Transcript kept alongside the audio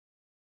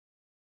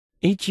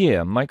Each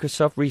year,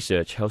 Microsoft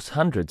Research hosts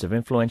hundreds of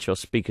influential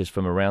speakers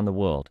from around the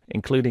world,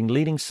 including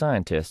leading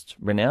scientists,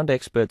 renowned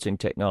experts in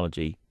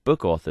technology,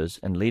 book authors,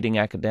 and leading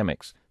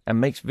academics,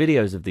 and makes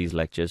videos of these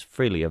lectures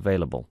freely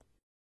available.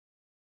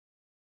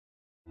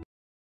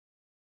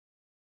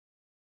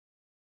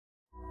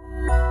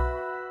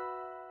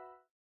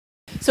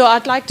 So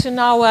I'd like to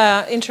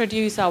now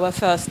introduce our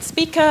first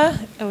speaker.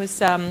 It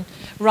was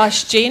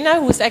Raj Jena,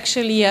 who's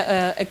actually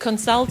a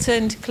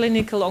consultant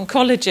clinical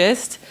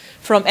oncologist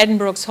from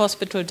Addenbrooke's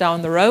hospital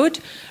down the road.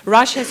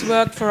 Raj has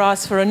worked for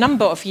us for a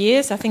number of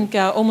years, I think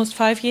almost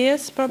 5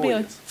 years,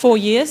 probably 4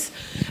 years,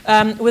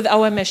 with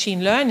our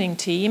machine learning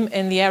team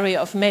in the area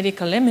of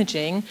medical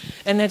imaging.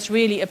 And that's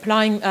really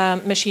applying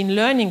machine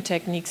learning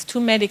techniques to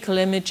medical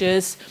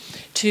images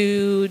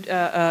to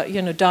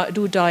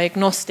do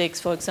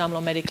diagnostics, for example,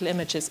 on medical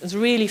images. It's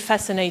really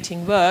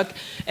fascinating work,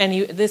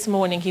 and this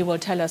morning he will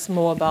tell us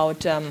more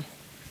about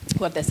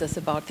what this is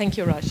about. Thank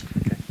you, Raj.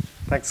 Okay.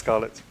 Thanks,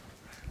 Scarlett.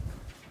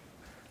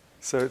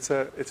 So it's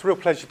a real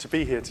pleasure to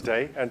be here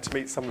today and to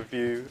meet some of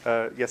you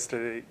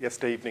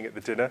yesterday evening at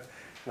the dinner.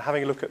 And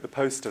having a look at the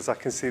posters, I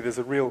can see there's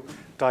a real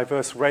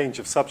diverse range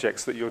of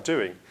subjects that you're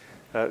doing.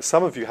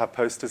 Some of you have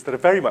posters that are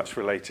very much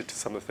related to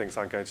some of the things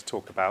I'm going to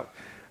talk about.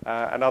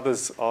 And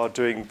others are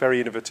doing very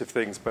innovative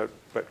things, but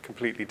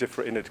completely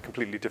different in a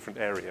completely different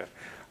area.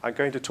 I'm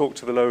going to talk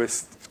to the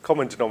lowest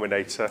common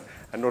denominator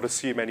and not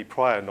assume any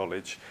prior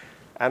knowledge.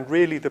 And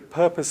really the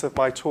purpose of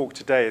my talk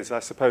today is,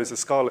 I suppose, as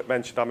Scarlett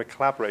mentioned, I'm a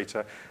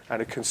collaborator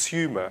and a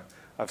consumer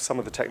of some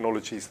of the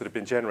technologies that have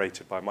been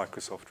generated by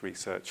Microsoft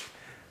Research.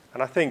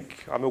 And I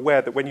think I'm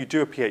aware that when you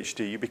do a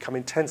PhD, you become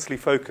intensely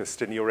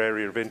focused in your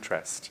area of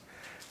interest.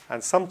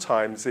 And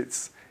sometimes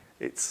it's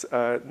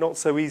not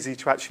so easy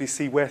to actually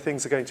see where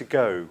things are going to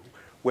go,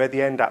 where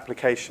the end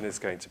application is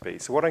going to be.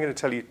 So what I'm going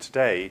to tell you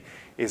today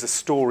is a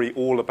story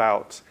all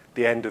about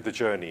the end of the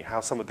journey,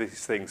 how some of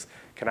these things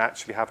can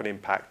actually have an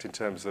impact in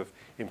terms of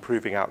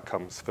improving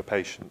outcomes for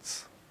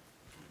patients.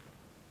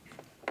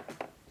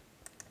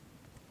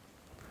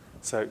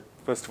 So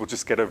first of all,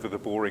 just get over the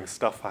boring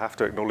stuff. I have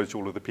to acknowledge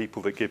all of the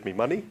people that give me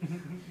money.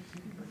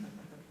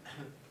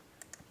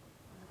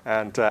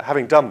 And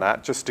having done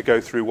that, just to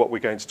go through what we're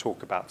going to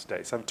talk about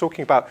today. So I'm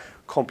talking about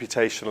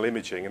computational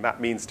imaging, and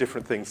that means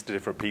different things to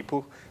different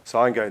people.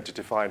 So I'm going to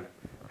define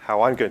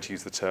how I'm going to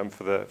use the term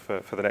for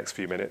the next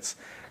few minutes,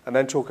 and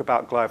then talk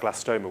about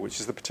glioblastoma, which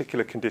is the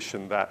particular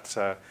condition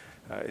that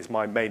is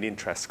my main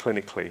interest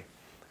clinically,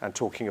 and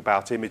talking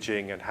about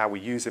imaging and how we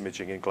use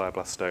imaging in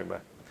glioblastoma.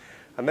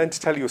 And then to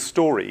tell you a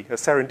story, a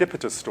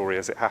serendipitous story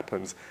as it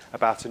happens,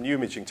 about a new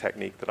imaging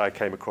technique that I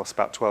came across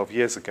about 12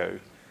 years ago,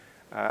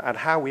 and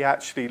how we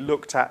actually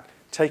looked at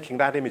taking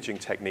that imaging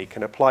technique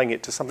and applying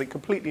it to something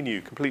completely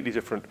new, completely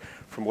different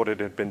from what it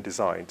had been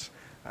designed,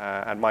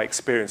 and my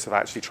experience of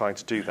actually trying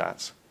to do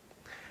that.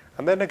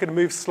 And then I'm going to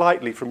move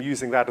slightly from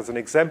using that as an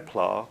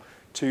exemplar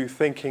to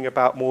thinking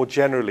about more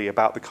generally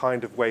about the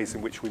kind of ways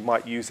in which we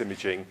might use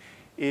imaging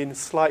in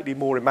slightly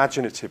more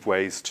imaginative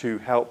ways to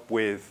help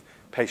with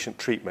patient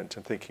treatment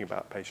and thinking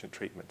about patient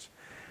treatment.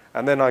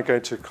 And then I'm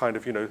going to kind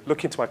of,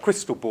 look into my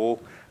crystal ball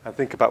and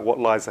think about what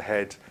lies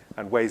ahead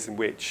and ways in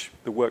which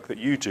the work that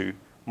you do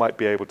might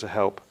be able to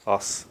help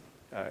us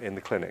in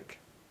the clinic.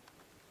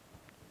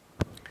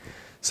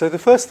 So the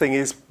first thing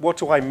is, what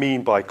do I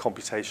mean by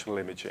computational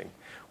imaging?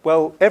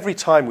 Well, every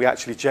time we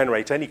actually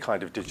generate any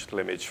kind of digital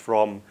image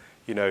from,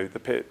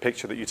 the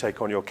picture that you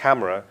take on your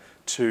camera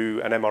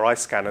to an MRI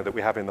scanner that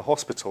we have in the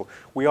hospital,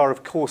 we are,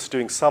 of course,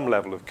 doing some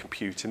level of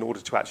compute in order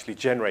to actually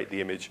generate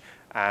the image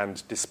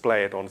and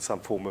display it on some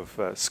form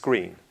of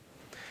screen.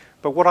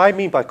 But what I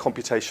mean by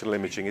computational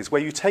imaging is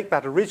where you take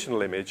that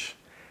original image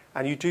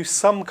and you do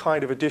some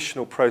kind of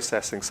additional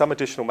processing, some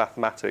additional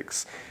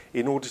mathematics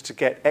in order to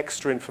get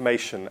extra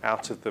information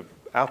out of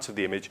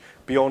the image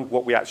beyond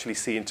what we actually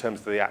see in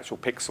terms of the actual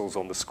pixels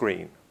on the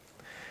screen.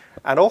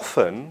 And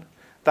often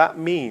that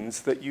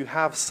means that you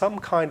have some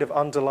kind of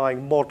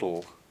underlying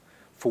model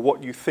for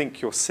what you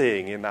think you're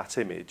seeing in that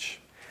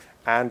image.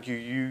 And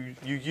you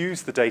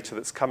use the data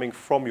that's coming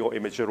from your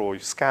imager or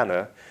your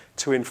scanner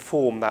to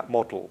inform that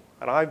model.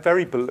 And I'm a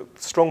very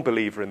strong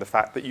believer in the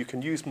fact that you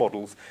can use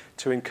models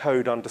to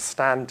encode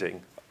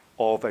understanding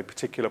of a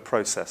particular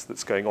process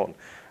that's going on.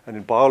 And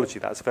in biology,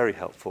 that's very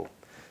helpful.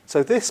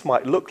 So this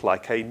might look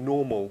like a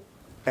normal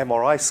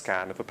MRI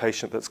scan of a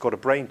patient that's got a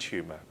brain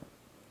tumour.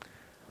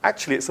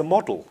 Actually, it's a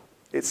model.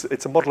 It's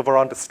a model of our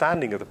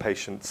understanding of the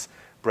patient's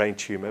brain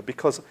tumour,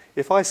 because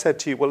if I said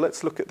to you, well,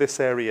 let's look at this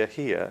area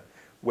here,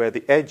 where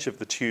the edge of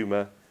the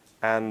tumour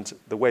and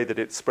the way that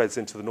it spreads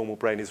into the normal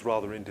brain is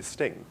rather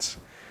indistinct,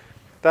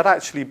 that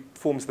actually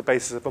forms the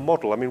basis of a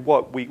model. I mean,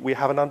 we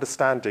have an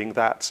understanding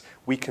that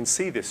we can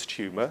see this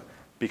tumour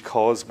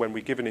because when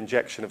we give an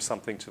injection of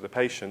something to the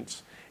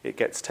patient, it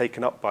gets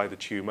taken up by the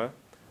tumour,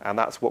 and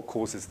that's what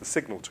causes the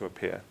signal to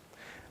appear.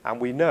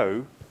 And we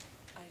know...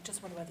 I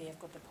just wonder whether you've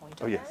got the point.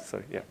 Oh, yes,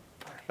 sorry, yeah.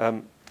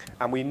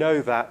 And we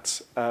know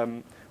that,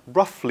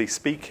 roughly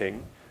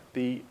speaking,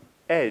 the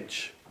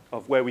edge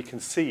of where we can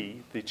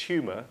see the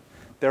tumour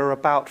there are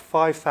about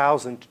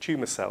 5,000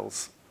 tumour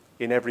cells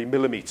in every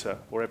millimetre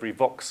or every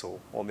voxel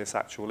on this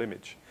actual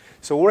image.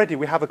 So already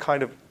we have a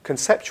kind of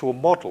conceptual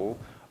model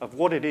of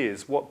what it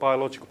is, what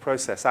biological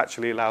process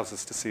actually allows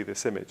us to see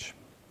this image.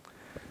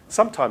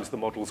 Sometimes the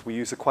models we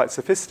use are quite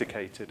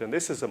sophisticated, and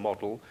this is a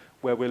model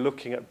where we're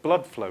looking at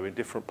blood flow in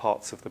different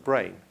parts of the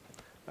brain.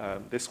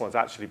 This one's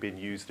actually been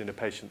used in a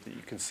patient that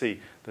you can see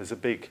there's a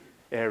big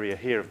area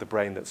here of the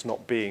brain that's not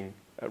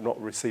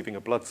receiving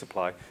a blood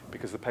supply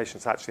because the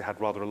patient's actually had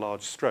rather a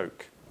large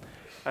stroke.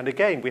 And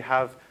again, we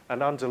have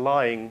an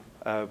underlying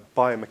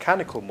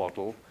biomechanical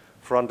model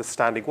for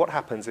understanding what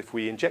happens if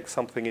we inject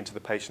something into the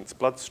patient's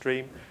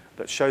bloodstream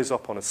that shows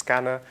up on a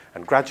scanner,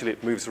 and gradually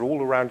it moves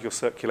all around your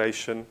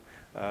circulation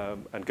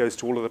and goes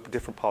to all of the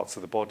different parts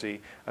of the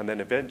body, and then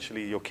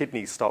eventually your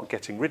kidneys start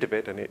getting rid of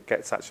it and it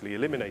gets actually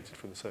eliminated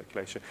from the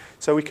circulation.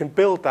 So we can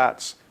build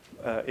that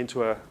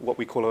into what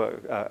we call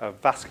a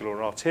vascular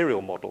or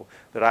arterial model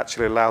that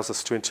actually allows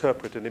us to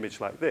interpret an image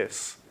like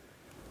this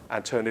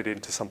and turn it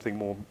into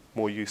something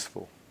more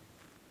useful.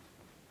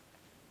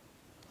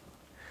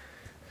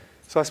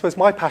 So I suppose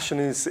my passion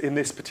is in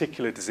this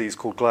particular disease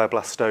called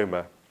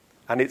glioblastoma,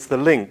 and it's the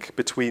link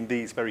between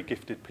these very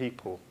gifted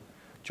people.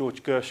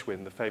 George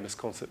Gershwin, the famous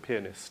concert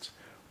pianist,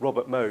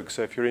 Robert Moog,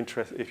 so if you're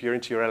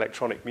into your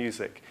electronic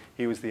music,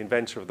 he was the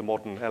inventor of the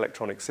modern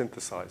electronic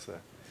synthesizer.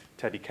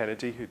 Teddy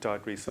Kennedy, who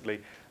died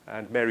recently,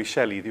 and Mary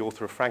Shelley, the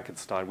author of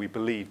Frankenstein, we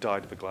believe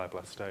died of a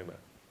glioblastoma.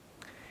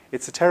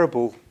 It's a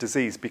terrible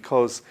disease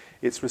because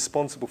it's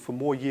responsible for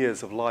more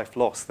years of life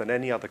lost than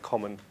any other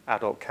common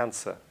adult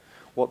cancer.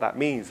 What that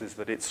means is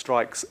that it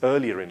strikes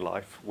earlier in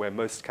life, where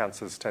most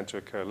cancers tend to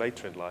occur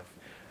later in life,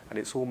 and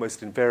it's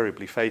almost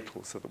invariably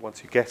fatal, so that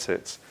once you get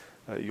it,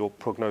 your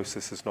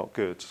prognosis is not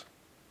good.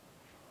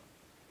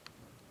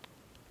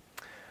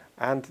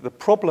 And the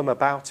problem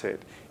about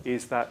it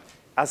is that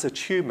as a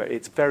tumour,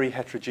 it's very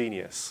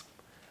heterogeneous.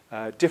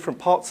 Different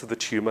parts of the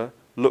tumour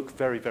look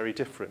very, very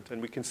different.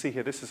 And we can see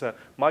here, this is a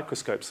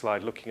microscope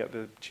slide looking at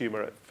the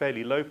tumour at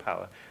fairly low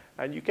power,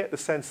 and you get the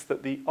sense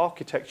that the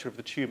architecture of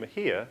the tumour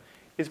here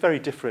is very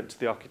different to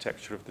the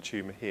architecture of the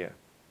tumour here.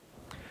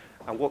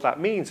 And what that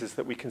means is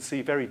that we can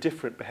see very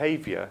different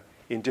behaviour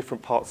in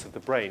different parts of the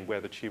brain where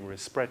the tumour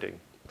is spreading.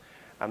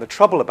 And the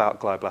trouble about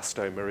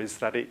glioblastoma is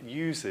that it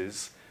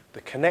uses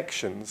the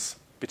connections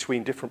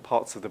between different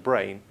parts of the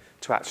brain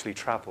to actually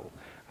travel.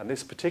 And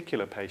this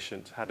particular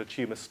patient had a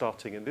tumour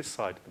starting in this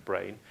side of the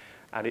brain,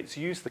 and it's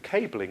used the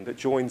cabling that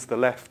joins the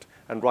left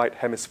and right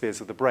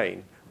hemispheres of the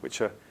brain,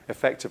 which are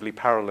effectively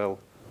parallel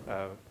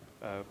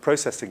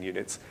processing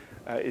units.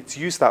 It's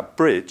used that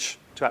bridge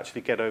to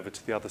actually get over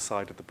to the other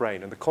side of the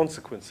brain. And the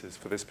consequences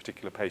for this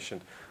particular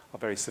patient are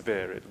very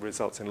severe. It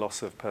results in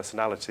loss of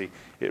personality.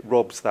 It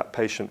robs that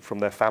patient from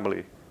their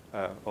family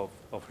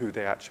of who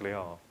they actually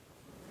are.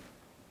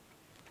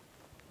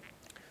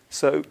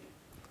 So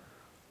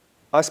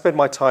I spend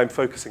my time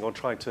focusing on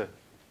trying to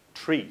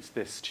treat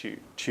this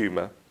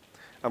tumour.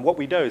 And what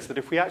we know is that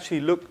if we actually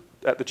look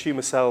at the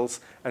tumour cells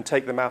and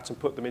take them out and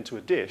put them into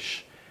a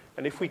dish,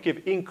 and if we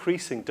give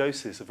increasing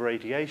doses of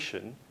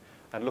radiation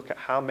and look at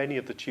how many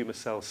of the tumour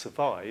cells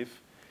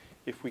survive,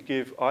 if we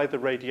give either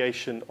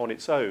radiation on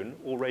its own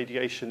or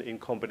radiation in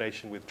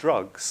combination with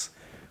drugs,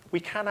 we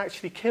can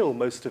actually kill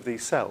most of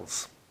these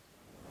cells.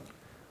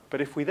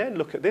 But if we then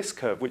look at this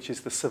curve, which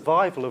is the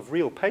survival of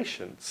real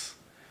patients,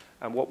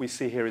 and what we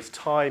see here is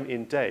time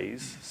in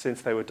days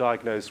since they were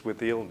diagnosed with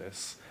the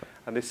illness,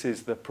 and this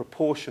is the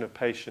proportion of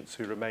patients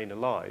who remain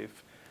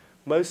alive,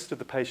 most of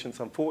the patients,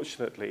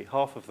 unfortunately,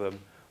 half of them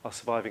are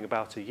surviving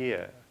about a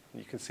year.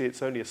 You can see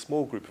it's only a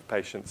small group of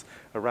patients,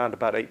 around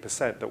about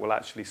 8%, that will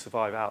actually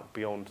survive out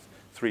beyond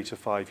 3 to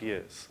 5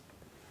 years.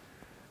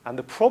 And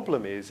the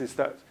problem is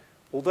that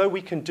although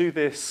we can do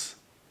this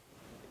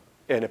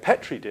in a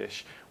Petri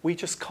dish, we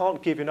just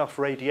can't give enough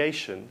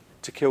radiation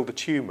to kill the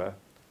tumour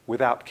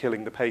without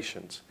killing the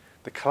patient.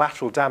 The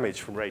collateral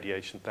damage from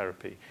radiation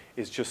therapy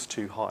is just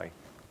too high.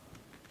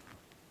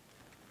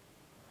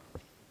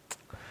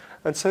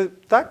 And so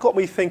that got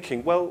me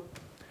thinking, well,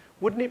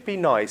 wouldn't it be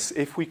nice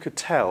if we could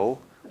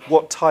tell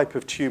what type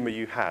of tumour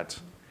you had,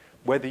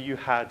 whether you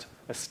had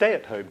a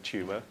stay-at-home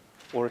tumour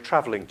or a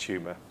travelling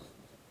tumour?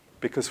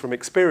 Because from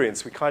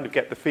experience, we kind of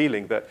get the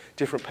feeling that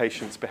different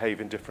patients behave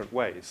in different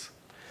ways.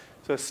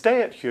 So a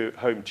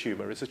stay-at-home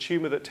tumour is a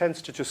tumour that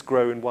tends to just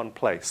grow in one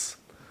place.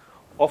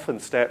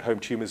 Often stay-at-home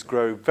tumours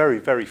grow very,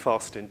 very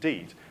fast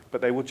indeed, but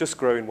they will just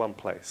grow in one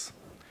place.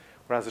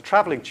 Whereas a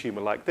travelling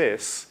tumour like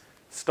this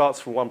starts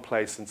from one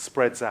place and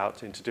spreads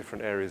out into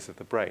different areas of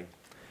the brain.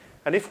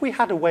 And if we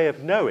had a way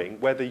of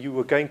knowing whether you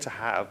were going to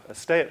have a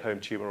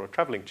stay-at-home tumour or a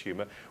travelling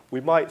tumour, we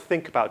might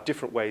think about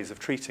different ways of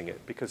treating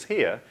it. Because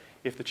here,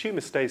 if the tumour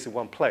stays in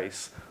one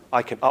place,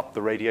 I can up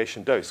the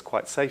radiation dose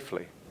quite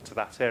safely to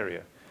that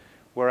area.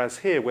 Whereas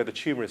here, where the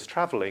tumour is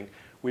travelling,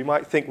 we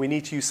might think we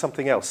need to use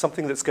something else,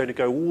 something that's going to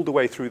go all the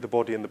way through the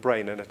body and the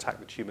brain and attack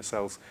the tumour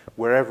cells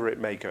wherever it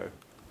may go.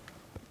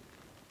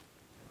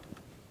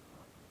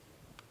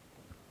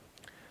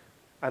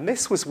 And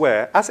this was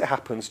where, as it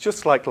happens,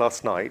 just like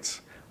last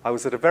night, I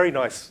was at a very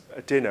nice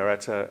dinner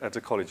at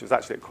a college. It was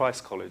actually at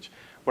Christ College,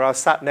 where I was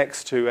sat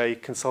next to a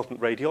consultant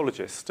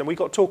radiologist, and we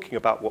got talking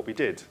about what we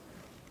did.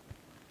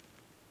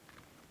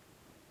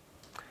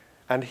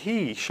 And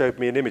he showed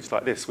me an image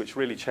like this, which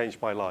really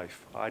changed my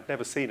life. I'd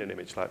never seen an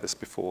image like this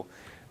before.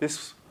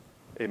 This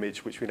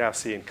image, which we now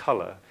see in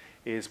colour,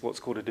 is what's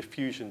called a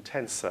diffusion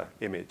tensor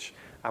image.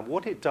 And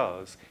what it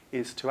does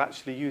is to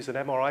actually use an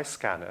MRI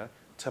scanner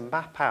to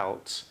map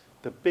out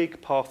the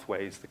big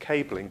pathways, the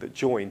cabling that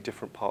join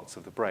different parts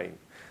of the brain.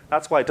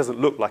 That's why it doesn't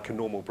look like a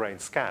normal brain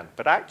scan.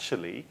 But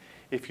actually,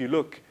 if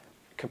you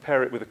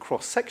compare it with a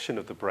cross-section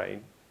of the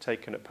brain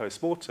taken at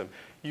post-mortem,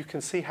 you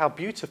can see how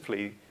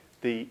beautifully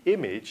the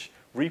image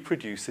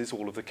reproduces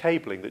all of the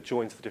cabling that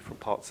joins the different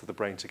parts of the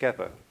brain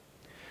together.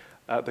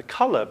 The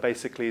colour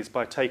basically is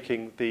by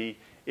taking the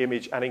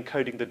image and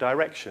encoding the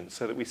direction,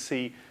 so that we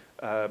see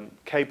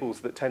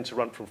cables that tend to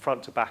run from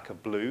front to back are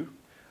blue,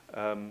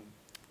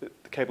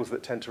 the cables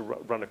that tend to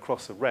run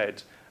across are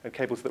red, and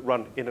cables that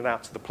run in and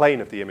out of the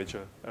plane of the image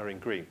are in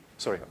green.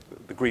 Sorry,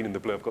 the green and the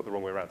blue, I've got the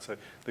wrong way around. So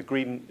the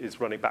green is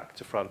running back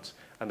to front,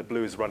 and the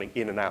blue is running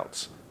in and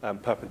out,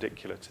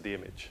 perpendicular to the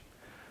image.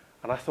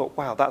 And I thought,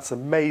 wow, that's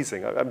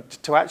amazing.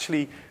 To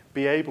actually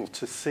be able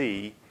to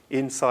see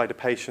inside a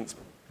patient's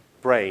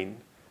brain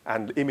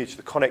and image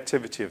the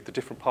connectivity of the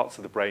different parts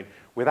of the brain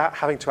without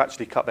having to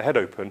actually cut the head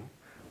open,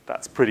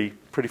 that's pretty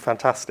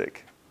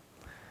fantastic.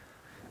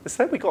 And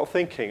so then we got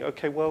thinking,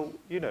 okay, well,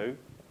 you know,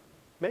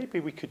 maybe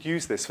we could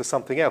use this for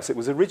something else. It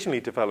was originally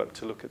developed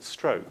to look at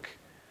stroke,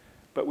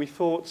 but we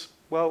thought,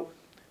 well,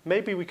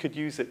 maybe we could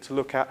use it to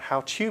look at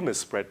how tumours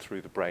spread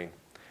through the brain.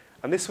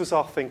 And this was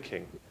our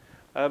thinking.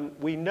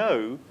 We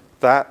know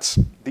that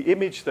the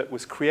image that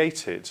was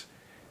created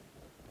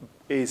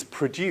is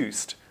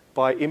produced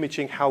by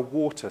imaging how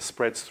water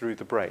spreads through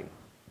the brain.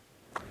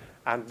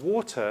 And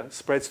water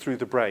spreads through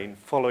the brain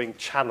following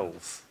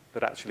channels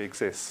that actually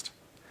exist.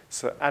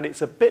 And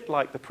it's a bit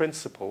like the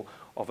principle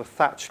of a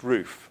thatched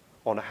roof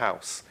on a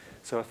house.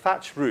 So a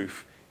thatched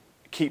roof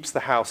keeps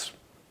the house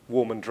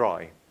warm and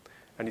dry.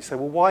 And you say,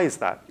 well, why is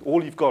that?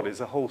 All you've got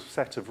is a whole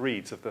set of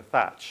reeds of the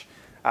thatch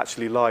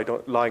actually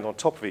lying on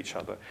top of each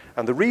other.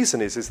 And the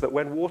reason is that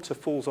when water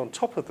falls on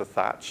top of the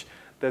thatch,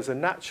 there's a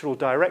natural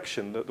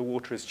direction that the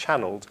water is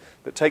channeled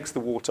that takes the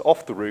water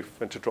off the roof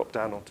and to drop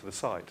down onto the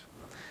side.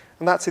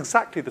 And that's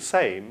exactly the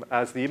same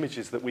as the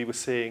images that we were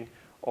seeing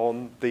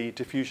on the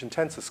diffusion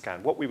tensor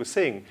scan. What we were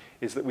seeing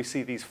is that we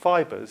see these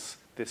fibers,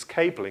 this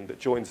cabling that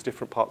joins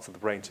different parts of the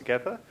brain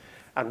together,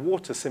 and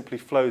water simply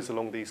flows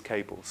along these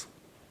cables.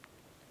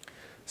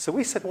 So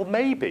we said, well,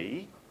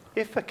 maybe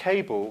if a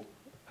cable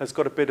has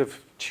got a bit of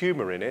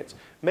tumour in it,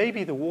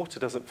 maybe the water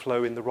doesn't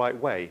flow in the right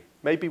way.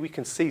 Maybe we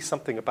can see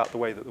something about the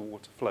way that the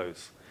water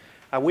flows.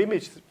 And we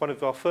imaged one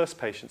of our first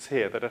patients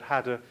here that had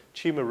had a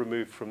tumour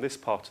removed from this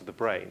part of the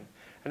brain,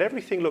 and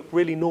everything looked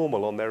really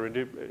normal on their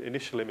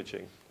initial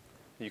imaging.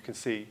 You can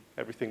see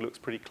everything looks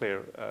pretty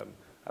clear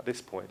at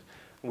this point.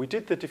 And we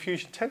did the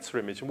diffusion tensor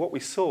image, and what we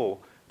saw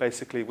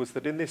basically was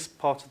that in this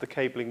part of the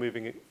cabling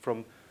moving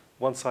from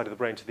one side of the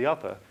brain to the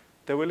other,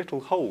 there were little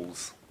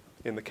holes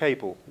in the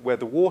cable where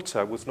the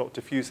water was not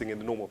diffusing in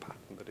the normal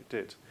pattern that it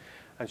did.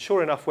 And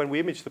sure enough, when we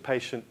imaged the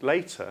patient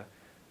later,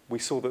 we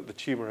saw that the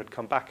tumour had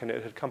come back, and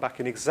it had come back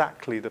in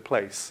exactly the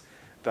place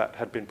that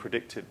had been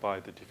predicted by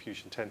the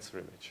diffusion tensor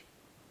image.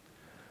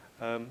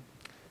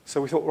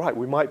 So we thought, right,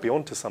 we might be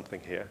onto something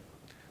here.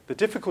 The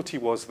difficulty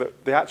was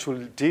that the actual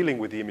dealing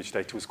with the image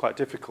data was quite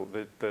difficult.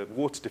 The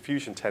water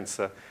diffusion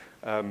tensor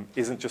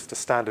isn't just a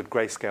standard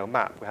grayscale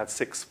map. We had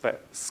 6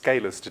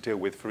 scalars to deal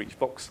with for each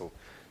voxel.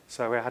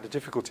 So we had a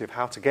difficulty of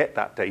how to get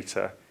that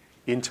data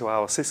into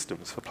our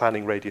systems for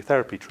planning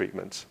radiotherapy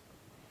treatment.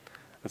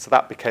 And so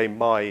that became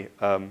my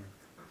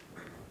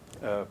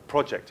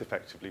project,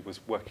 effectively, was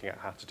working out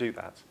how to do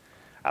that.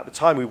 At the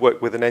time, we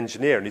worked with an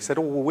engineer, and he said,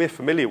 oh, well, we're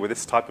familiar with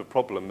this type of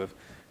problem of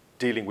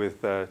dealing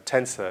with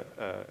tensor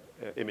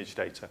image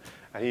data.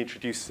 And he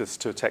introduced us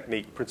to a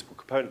technique, principal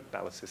component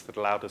analysis, that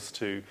allowed us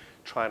to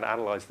try and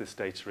analyze this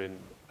data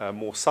in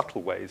more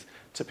subtle ways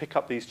to pick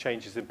up these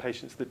changes in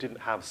patients that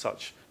didn't have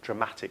such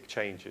dramatic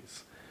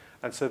changes.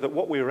 And so that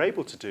what we were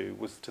able to do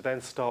was to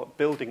then start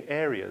building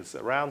areas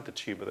around the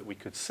tumour that we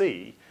could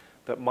see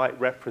that might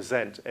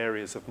represent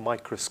areas of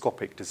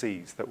microscopic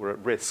disease that were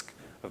at risk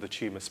of the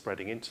tumour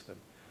spreading into them.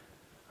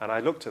 And I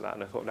looked at that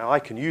and I thought, now I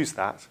can use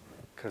that,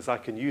 because I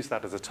can use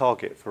that as a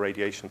target for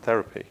radiation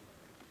therapy.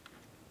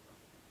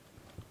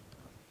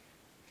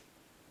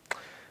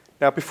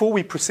 Now, before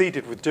we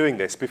proceeded with doing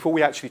this, before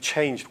we actually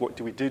changed what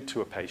we did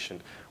to a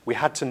patient, we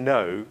had to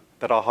know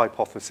that our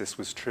hypothesis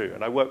was true.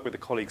 And I worked with a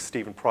colleague,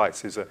 Stephen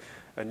Price, who's a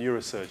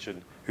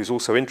neurosurgeon who's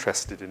also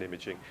interested in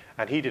imaging,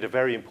 and he did a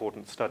very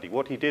important study.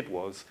 What he did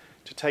was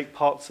to take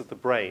parts of the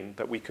brain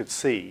that we could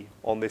see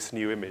on this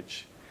new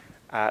image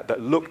that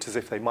looked as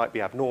if they might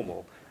be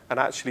abnormal, and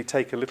actually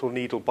take a little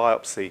needle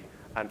biopsy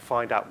and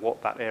find out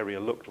what that area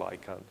looked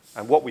like.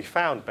 And what we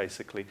found,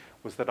 basically,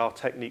 was that our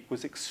technique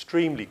was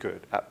extremely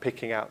good at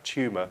picking out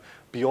tumour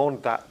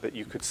beyond that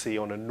you could see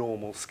on a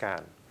normal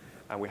scan.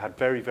 and we had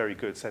very, very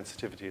good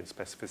sensitivity and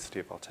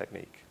specificity of our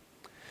technique.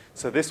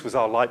 So this was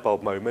our light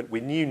bulb moment. We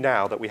knew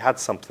now that we had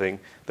something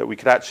that we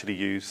could actually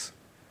use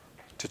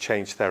to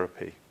change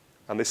therapy.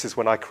 And this is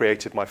when I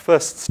created my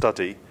first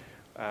study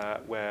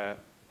where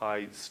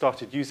I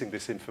started using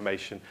this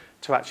information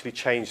to actually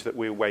change the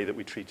way that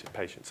we treated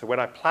patients. So when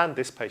I planned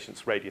this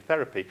patient's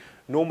radiotherapy,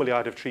 normally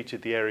I'd have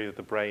treated the area of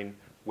the brain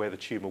where the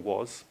tumour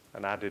was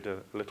and added a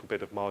little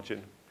bit of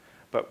margin.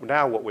 But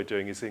now what we're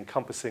doing is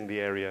encompassing the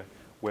area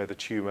where the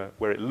tumour,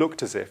 where it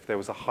looked as if there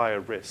was a higher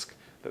risk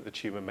that the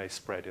tumour may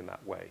spread in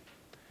that way.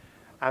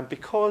 And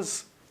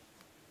because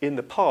in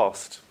the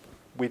past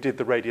we did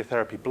the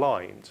radiotherapy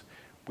blind,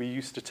 we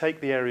used to take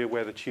the area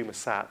where the tumour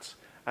sat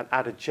and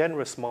add a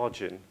generous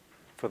margin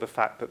for the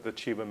fact that the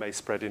tumour may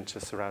spread into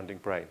surrounding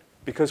brain.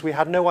 Because we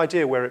had no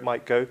idea where it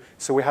might go,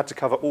 so we had to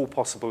cover all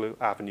possible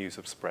avenues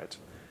of spread.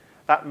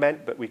 That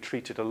meant that we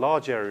treated a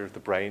large area of the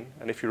brain,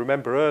 and if you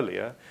remember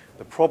earlier,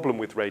 the problem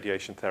with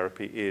radiation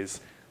therapy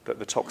is that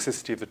the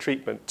toxicity of the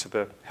treatment to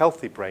the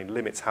healthy brain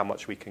limits how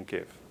much we can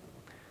give.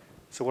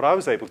 So what I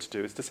was able to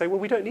do is to say, well,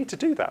 we don't need to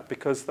do that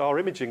because our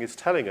imaging is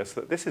telling us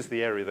that this is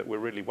the area that we're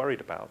really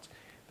worried about.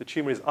 The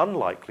tumour is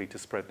unlikely to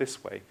spread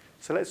this way,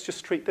 so let's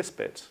just treat this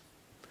bit.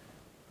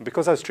 And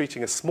because I was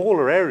treating a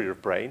smaller area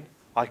of brain,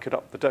 I could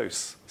up the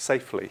dose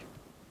safely.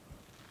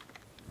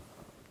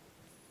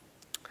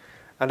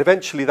 And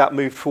eventually that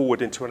moved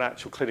forward into an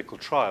actual clinical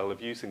trial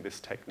of using this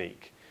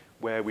technique,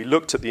 where we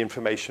looked at the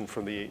information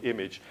from the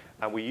image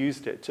and we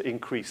used it to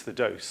increase the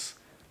dose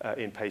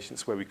in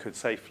patients where we could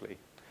safely.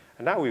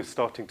 And now we were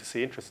starting to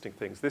see interesting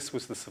things. This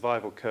was the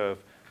survival curve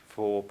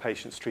for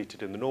patients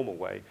treated in the normal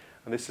way,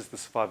 and this is the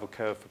survival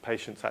curve for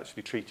patients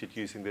actually treated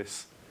using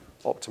this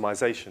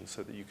optimization,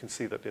 so that you can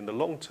see that in the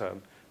long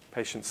term,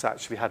 patients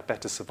actually had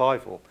better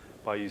survival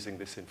by using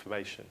this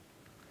information.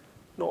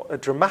 Not a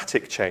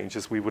dramatic change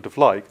as we would have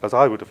liked, as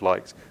I would have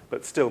liked,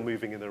 but still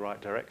moving in the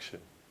right direction.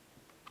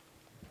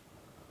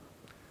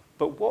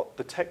 But what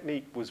the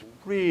technique was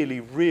really,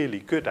 really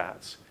good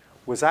at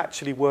was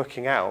actually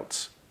working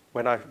out,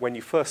 when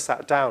you first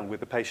sat down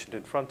with the patient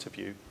in front of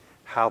you,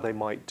 how they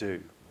might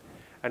do.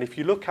 And if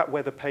you look at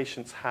whether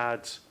patients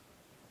had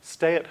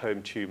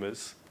stay-at-home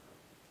tumours,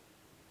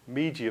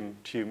 medium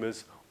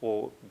tumours,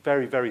 or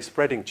very, very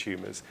spreading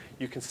tumours,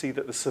 you can see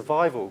that the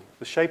survival,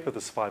 the shape of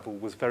the survival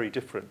was very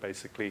different,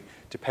 basically,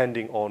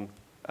 depending on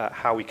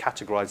how we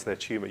categorise their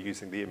tumour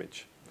using the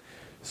image.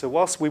 So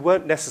whilst we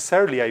weren't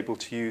necessarily able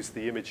to use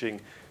the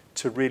imaging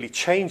to really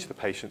change the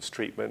patient's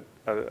treatment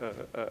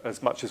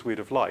as much as we'd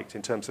have liked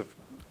in terms of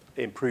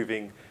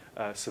improving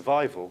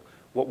survival,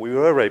 what we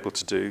were able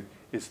to do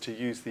is to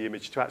use the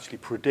image to actually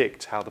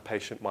predict how the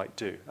patient might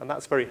do. And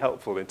that's very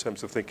helpful in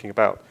terms of thinking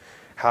about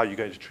how you're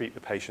going to treat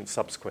the patient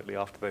subsequently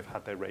after they've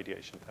had their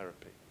radiation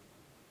therapy.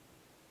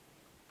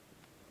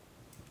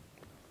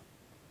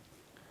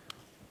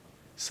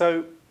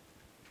 So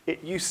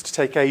it used to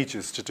take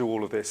ages to do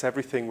all of this.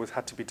 Everything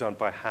had to be done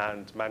by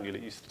hand, manually.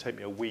 It used to take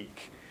me a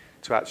week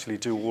to actually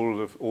do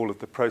all of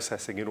the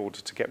processing in order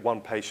to get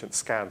one patient's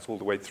scans all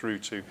the way through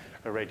to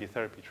a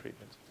radiotherapy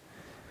treatment.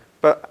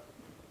 But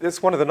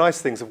that's one of the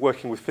nice things of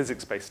working with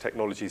physics-based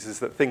technologies is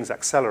that things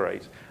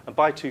accelerate. And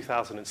by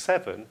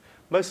 2007,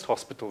 most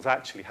hospitals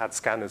actually had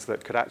scanners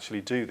that could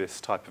actually do this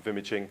type of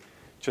imaging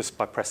just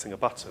by pressing a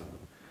button.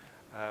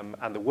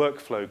 And the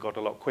workflow got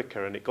a lot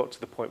quicker, and it got to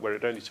the point where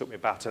it only took me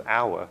about an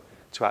hour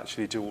to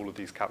actually do all of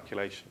these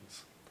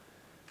calculations.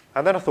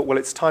 And then I thought, well,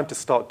 it's time to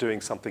start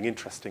doing something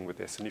interesting with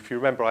this. And if you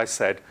remember, I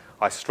said,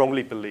 I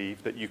strongly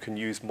believe that you can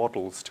use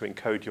models to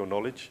encode your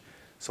knowledge.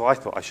 So I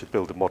thought I should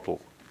build a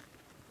model.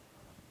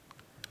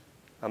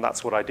 And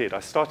that's what I did. I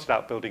started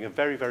out building a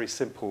very, very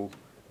simple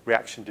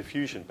reaction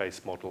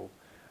diffusion-based model.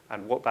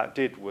 And what that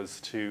did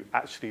was to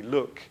actually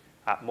look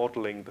at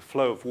modeling the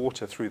flow of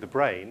water through the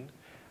brain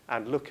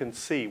and look and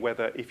see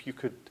whether if you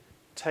could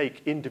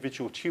take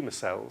individual tumor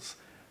cells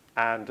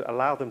and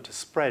allow them to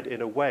spread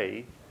in a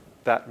way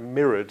that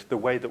mirrored the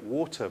way that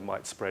water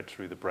might spread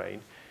through the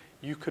brain,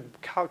 you could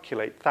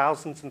calculate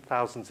thousands and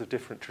thousands of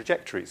different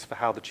trajectories for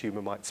how the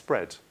tumor might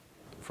spread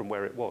from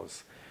where it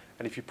was.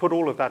 And if you put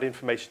all of that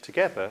information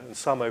together and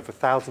sum over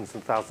thousands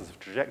and thousands of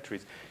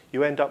trajectories,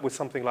 you end up with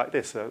something like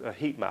this, a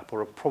heat map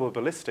or a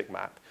probabilistic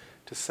map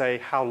to say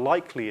how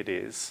likely it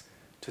is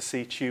to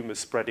see tumors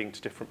spreading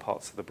to different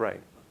parts of the brain,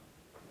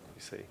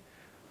 you see.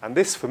 And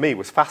this, for me,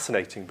 was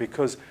fascinating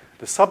because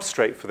the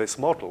substrate for this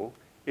model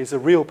is a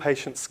real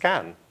patient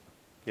scan,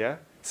 yeah?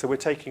 So we're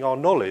taking our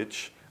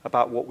knowledge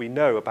about what we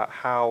know about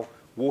how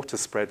water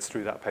spreads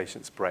through that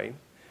patient's brain,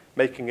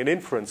 making an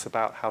inference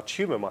about how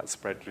tumor might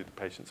spread through the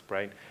patient's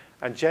brain,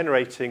 and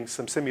generating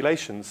some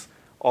simulations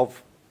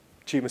of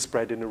tumor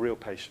spread in a real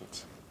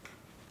patient.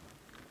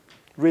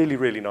 Really,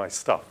 really nice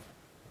stuff.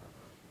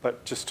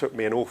 But just took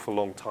me an awful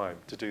long time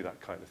to do that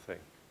kind of thing.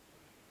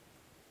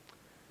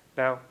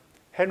 Now,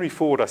 Henry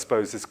Ford, I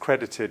suppose, is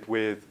credited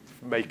with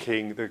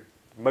making the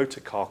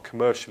motor car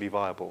commercially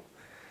viable.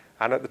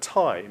 And at the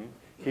time,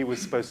 he was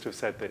supposed to have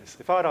said this.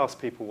 If I'd asked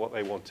people what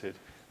they wanted,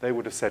 they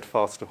would have said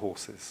faster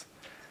horses.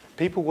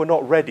 people were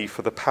not ready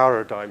for the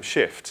paradigm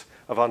shift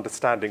of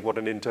understanding what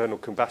an internal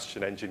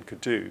combustion engine could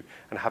do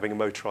and having a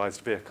motorized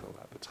vehicle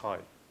at the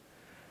time.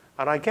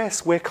 And I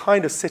guess we're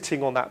kind of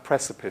sitting on that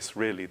precipice,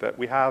 really, that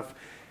we have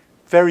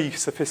very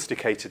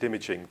sophisticated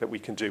imaging that we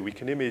can do. We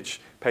can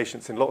image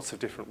patients in lots of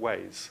different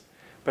ways.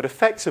 But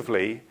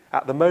effectively,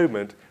 at the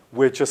moment,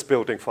 we're just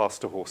building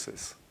faster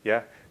horses.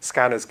 Yeah?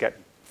 Scanners get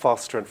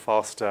faster and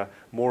faster,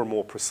 more and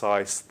more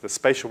precise. The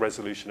spatial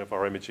resolution of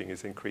our imaging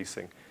is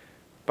increasing.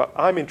 But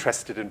I'm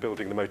interested in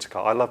building the motor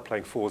car. I love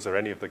playing Forza.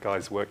 Any of the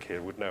guys who work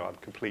here would know I'm a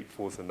complete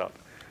Forza nut.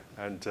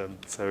 And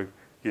so,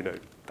 you know,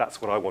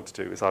 that's what I want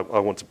to do, is I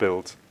want to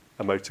build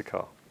a motor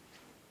car.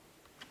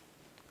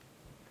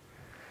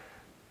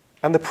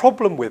 And the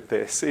problem with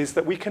this is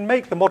that we can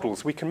make the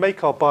models, we can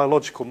make our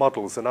biological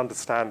models and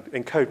understand,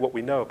 encode what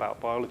we know about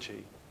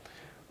biology.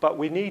 But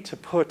we need to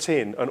put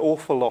in an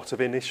awful lot of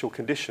initial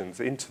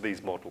conditions into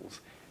these models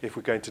if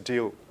we're going to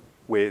deal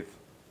with,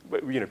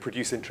 you know,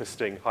 produce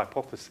interesting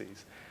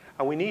hypotheses.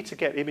 And we need to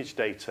get image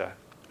data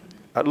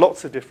at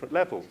lots of different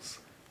levels.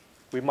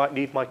 We might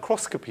need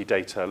microscopy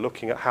data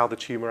looking at how the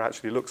tumor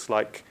actually looks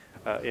like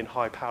in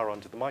high power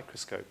under the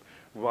microscope.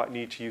 We might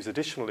need to use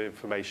additional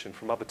information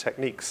from other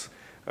techniques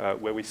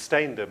where we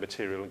stain the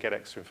material and get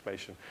extra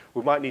information.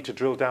 We might need to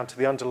drill down to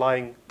the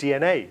underlying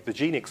DNA, the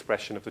gene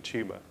expression of the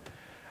tumor.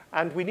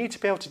 And we need to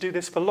be able to do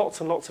this for lots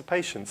and lots of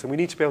patients, and we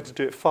need to be able to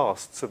do it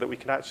fast so that we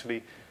can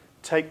actually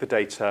take the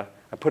data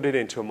and put it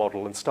into a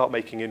model and start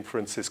making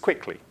inferences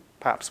quickly,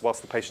 perhaps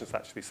whilst the patient's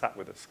actually sat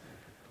with us.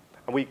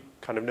 And we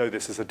kind of know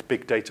this is a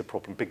big data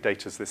problem. Big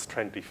data is this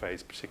trendy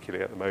phase,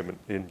 particularly at the moment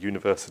in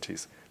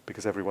universities,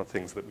 because everyone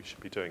thinks that we should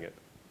be doing it.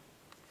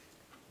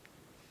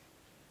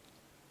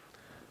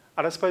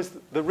 And I suppose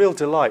the real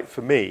delight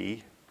for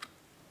me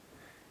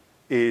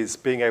is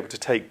being able to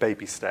take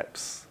baby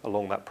steps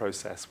along that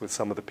process with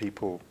some of the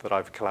people that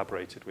I've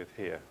collaborated with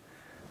here.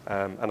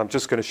 And I'm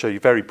just going to show you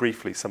very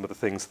briefly some of the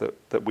things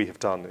that we have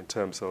done in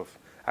terms of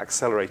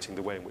accelerating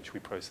the way in which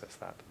we process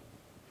that.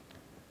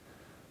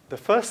 The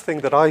first thing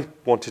that I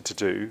wanted to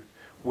do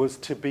was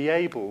to be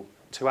able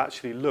to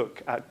actually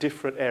look at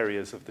different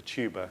areas of the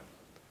tumor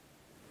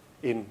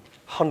in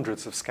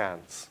hundreds of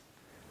scans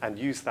and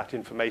use that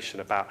information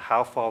about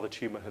how far the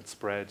tumor had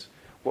spread,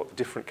 what the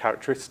different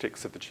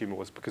characteristics of the tumor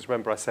was, because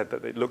remember I said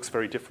that it looks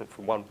very different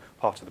from one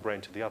part of the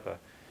brain to the other.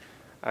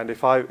 And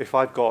if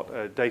I've got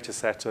a data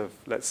set of,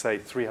 let's say,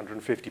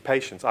 350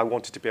 patients, I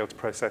wanted to be able to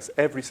process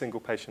every single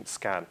patient's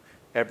scan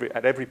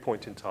at every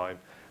point in time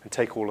and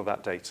take all of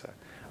that data.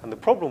 And the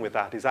problem with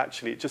that is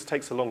actually it just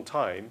takes a long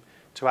time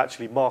to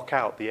actually mark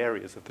out the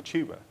areas of the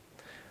tumor.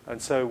 And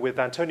so with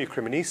Antonio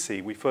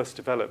Cremonesi, we first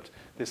developed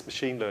this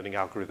machine learning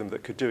algorithm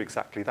that could do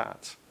exactly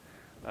that.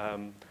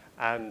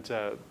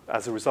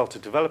 As a result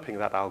of developing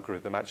that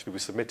algorithm, actually we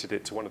submitted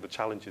it to one of the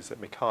challenges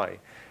at McKay.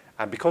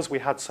 And because we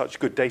had such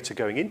good data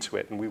going into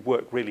it, and we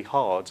worked really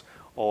hard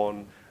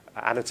on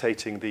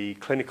annotating the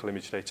clinical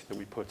image data that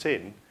we put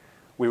in,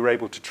 we were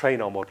able to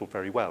train our model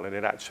very well, and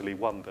it actually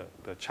won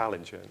the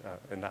challenge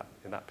in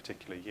that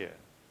particular year.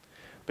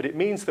 But it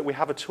means that we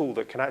have a tool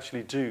that can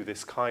actually do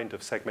this kind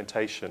of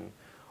segmentation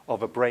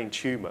of a brain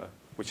tumor,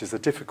 which is a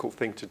difficult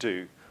thing to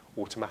do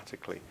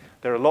automatically.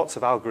 There are lots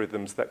of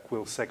algorithms that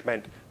will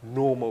segment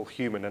normal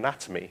human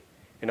anatomy.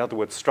 In other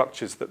words,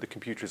 structures that the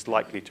computer is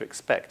likely to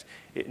expect.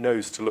 It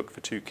knows to look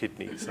for 2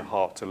 kidneys, a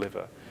heart, a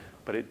liver,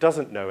 but it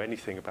doesn't know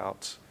anything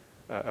about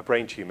a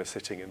brain tumor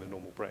sitting in the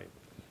normal brain.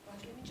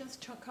 Let me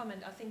just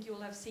comment. I think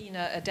you'll have seen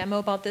a demo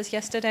about this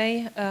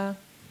yesterday. That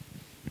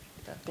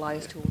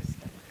Glyos tool.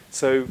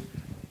 So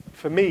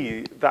for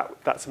me,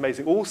 that's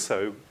amazing.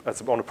 Also,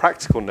 on a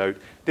practical note,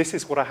 this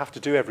is what I have to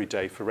do every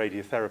day for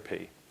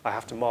radiotherapy. I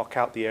have to mark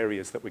out the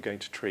areas that we're going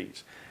to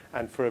treat.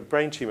 And for a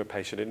brain tumor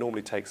patient, it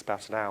normally takes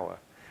about an hour.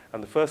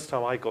 And the first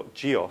time I got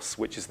GEOS,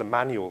 which is the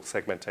manual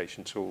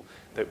segmentation tool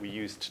that we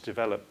used to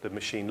develop the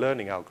machine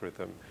learning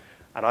algorithm,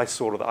 and I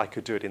saw that I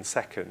could do it in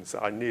seconds,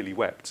 I nearly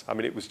wept. I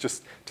mean, it was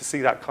just, to see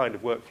that kind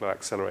of workflow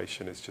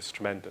acceleration is just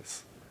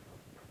tremendous.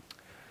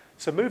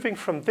 So moving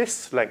from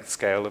this length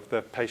scale of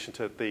the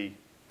patient at the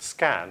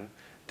scan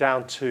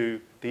down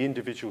to the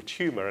individual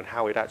tumor and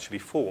how it actually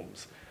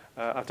forms.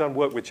 I've done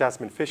work with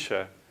Jasmine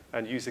Fisher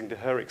and using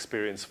her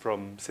experience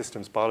from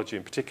systems biology,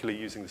 and particularly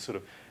using the sort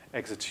of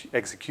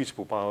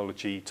executable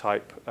biology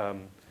type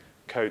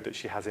code that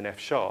she has in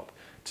F#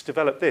 to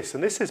develop this.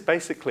 And this is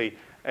basically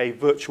a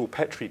virtual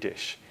Petri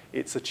dish.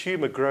 It's a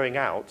tumor growing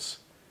out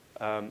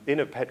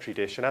in a Petri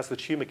dish, and as the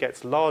tumor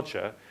gets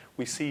larger,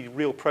 we see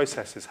real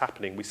processes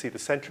happening. We see the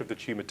center of the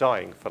tumor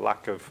dying for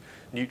lack of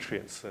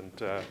nutrients, and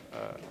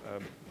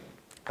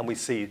we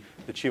see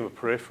the tumor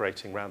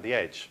proliferating around the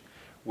edge.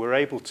 We're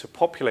able to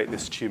populate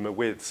this tumor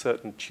with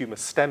certain tumor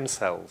stem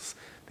cells.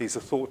 These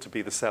are thought to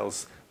be the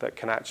cells that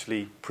can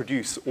actually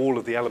produce all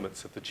of the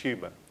elements of the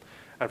tumor.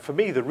 And for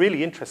me, the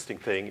really interesting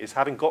thing is,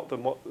 having got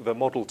the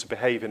model to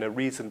behave in a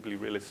reasonably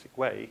realistic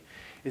way,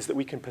 is that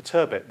we can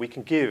perturb it. We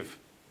can give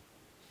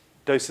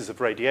doses of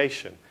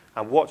radiation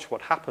and watch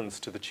what happens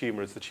to the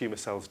tumor as the tumor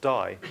cells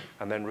die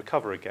and then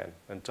recover again,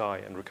 and die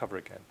and recover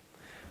again.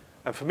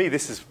 And for me,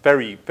 this is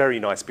very, very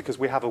nice because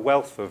we have a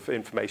wealth of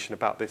information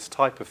about this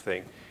type of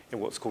thing in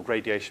what's called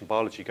radiation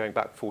biology going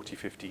back 40,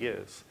 50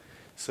 years.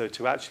 So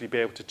to actually be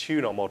able to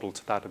tune our model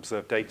to that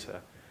observed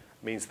data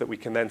means that we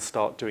can then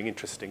start doing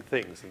interesting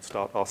things and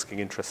start asking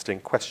interesting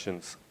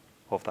questions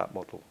of that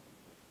model.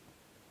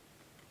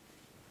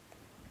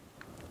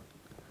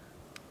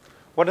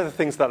 One of the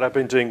things that I've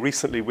been doing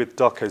recently with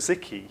Darko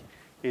Zicki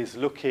is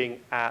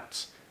looking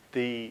at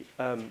the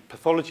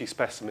pathology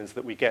specimens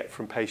that we get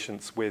from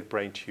patients with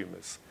brain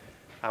tumours.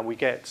 And we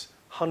get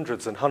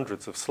hundreds and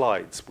hundreds of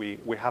slides. We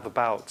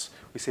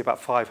see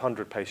about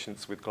 500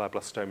 patients with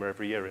glioblastoma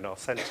every year in our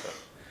centre.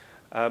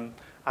 And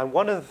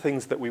one of the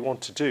things that we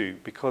want to do,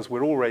 because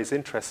we're always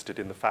interested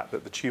in the fact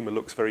that the tumour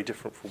looks very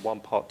different from one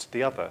part to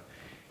the other,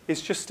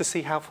 is just to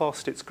see how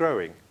fast it's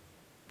growing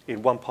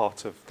in one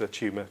part of the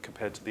tumour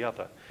compared to the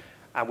other.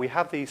 And we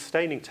have these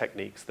staining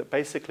techniques that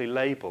basically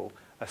label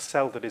a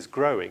cell that is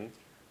growing,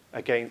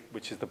 again,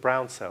 which is the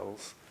brown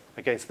cells,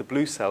 against the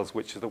blue cells,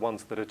 which are the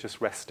ones that are just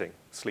resting,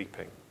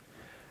 sleeping.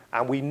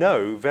 And we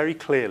know very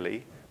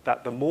clearly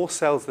that the more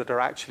cells that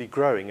are actually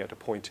growing at a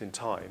point in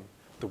time,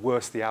 the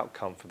worse the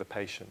outcome for the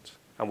patient.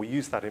 And we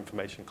use that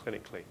information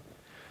clinically.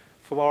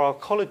 For our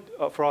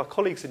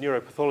colleagues in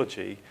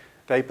neuropathology,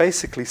 they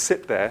basically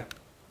sit there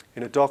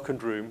in a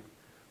darkened room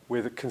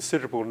with a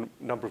considerable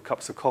number of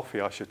cups of coffee,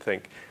 I should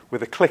think,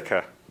 with a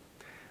clicker.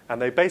 And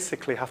they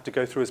basically have to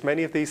go through as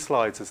many of these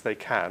slides as they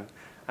can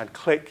and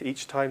click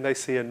each time they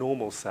see a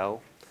normal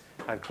cell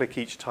and click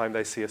each time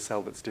they see a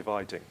cell that's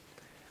dividing.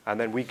 And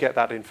then we get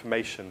that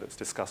information that's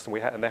discussed.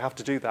 And they have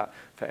to do that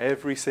for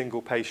every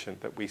single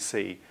patient that we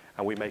see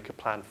and we make a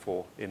plan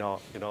for in our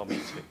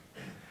meeting.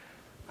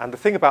 And the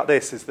thing about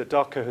this is that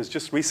Darko has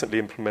just recently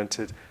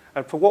implemented,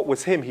 and for what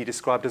was him, he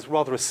described as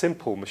rather a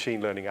simple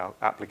machine learning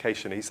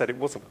application. He said it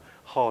wasn't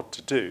hard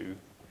to do,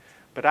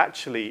 but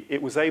actually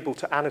it was able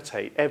to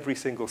annotate every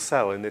single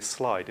cell in this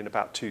slide in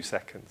about 2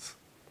 seconds.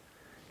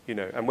 You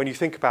know, and when you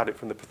think about it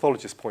from the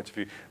pathologist's point of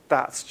view,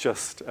 that's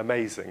just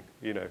amazing,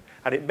 you know.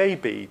 And it may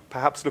be,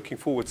 perhaps looking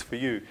forwards for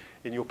you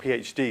in your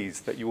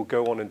PhDs, that you will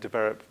go on and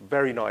develop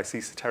very nice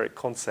esoteric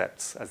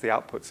concepts as the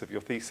outputs of your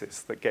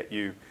thesis that get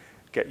you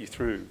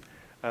through.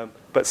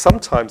 But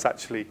sometimes,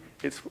 actually,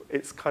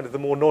 it's kind of the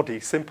more noddy,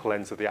 simple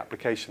ends of the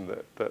application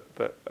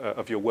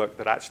of your work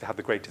that actually have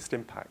the greatest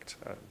impact.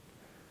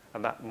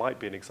 And that might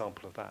be an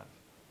example of that.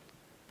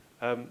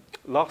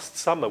 Last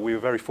summer, we were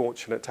very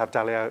fortunate to have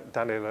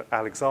Daniel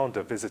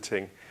Alexander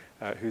visiting,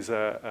 who's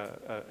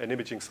an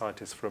imaging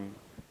scientist from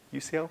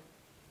UCL.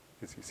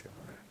 It's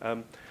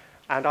UCL.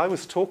 And I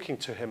was talking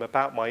to him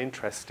about my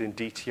interest in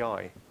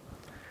DTI.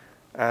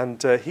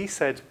 And he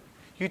said,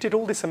 you did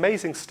all this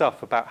amazing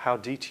stuff about how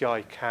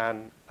DTI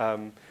can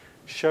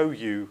show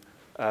you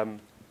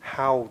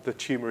how the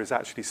tumour is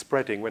actually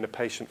spreading when a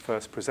patient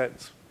first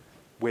presents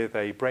with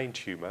a brain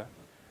tumour.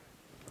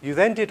 You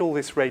then did all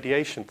this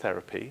radiation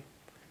therapy,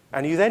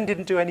 and you then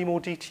didn't do any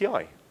more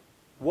DTI.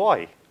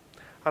 Why?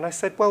 And I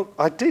said, well,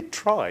 I did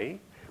try,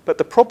 but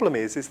the problem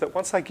is that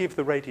once I give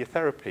the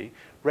radiotherapy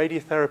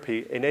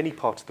in any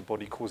part of the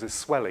body causes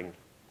swelling.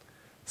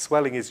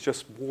 Swelling is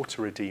just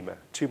water edema,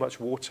 too much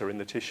water in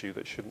the tissue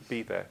that shouldn't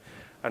be there.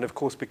 And of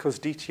course, because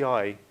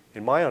DTI,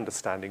 in my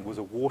understanding, was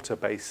a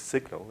water-based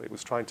signal, it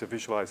was trying to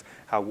visualize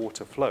how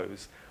water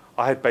flows,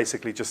 I had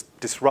basically just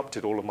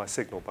disrupted all of my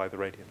signal by the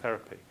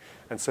radiotherapy.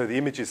 And so the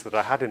images that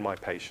I had in my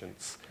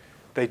patients,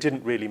 they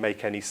didn't really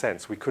make any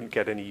sense. We couldn't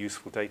get any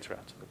useful data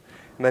out of them.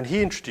 And then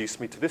he introduced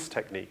me to this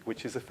technique,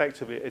 which is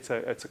effectively, it's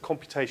a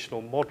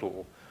computational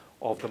model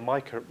of the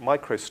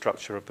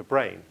microstructure of the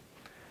brain.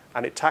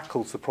 And it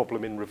tackles the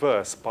problem in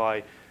reverse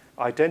by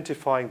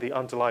identifying the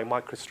underlying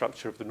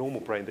microstructure of the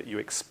normal brain that you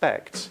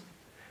expect,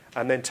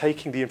 and then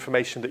taking the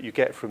information that you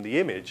get from the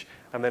image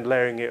and then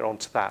layering it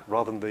onto that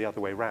rather than the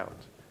other way around.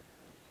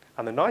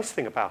 And the nice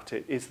thing about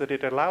it is that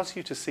it allows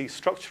you to see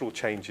structural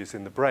changes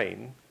in the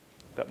brain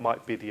that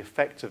might be the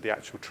effect of the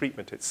actual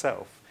treatment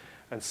itself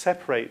and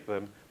separate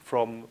them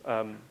from,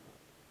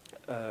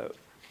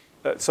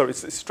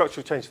 it's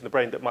structural changes in the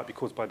brain that might be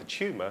caused by the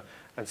tumour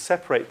and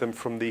separate them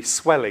from the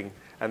swelling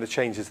and the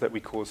changes that we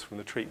cause from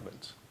the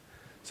treatment.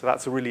 So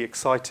that's a really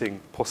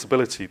exciting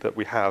possibility that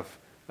we have,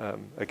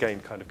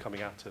 again, kind of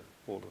coming out of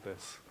all of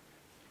this.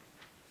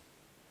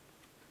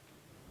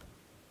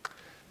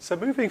 So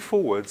moving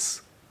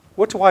forwards,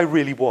 what do I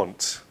really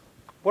want?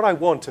 What I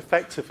want,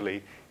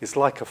 effectively, is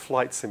like a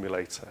flight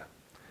simulator,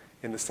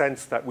 in the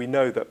sense that we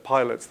know that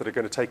pilots that are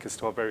going to take us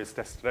to our various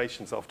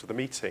destinations after the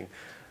meeting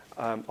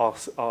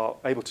are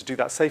able to do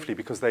that safely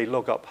because they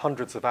log up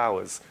hundreds of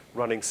hours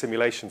running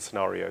simulation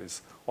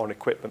scenarios on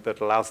equipment that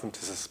allows them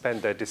to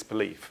suspend their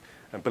disbelief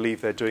and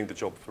believe they're doing the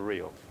job for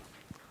real.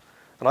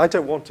 And I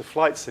don't want a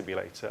flight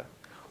simulator.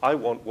 I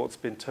want what's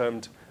been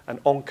termed an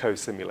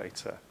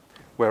onco-simulator,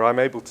 where I'm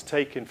able to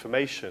take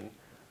information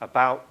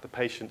about the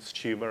patient's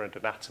tumour and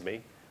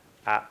anatomy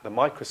at the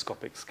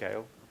microscopic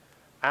scale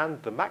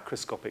and the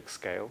macroscopic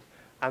scale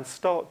and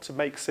start to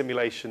make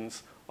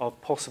simulations of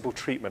possible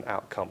treatment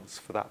outcomes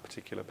for that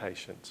particular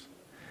patient.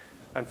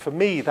 And for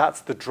me,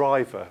 that's the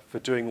driver for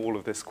doing all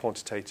of this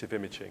quantitative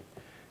imaging.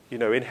 You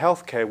know, in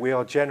healthcare, we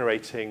are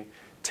generating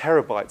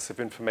terabytes of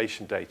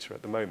information data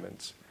at the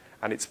moment,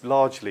 and it's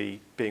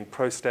largely being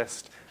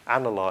processed,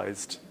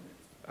 analyzed,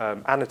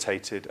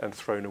 annotated, and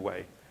thrown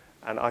away.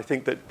 And I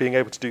think that being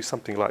able to do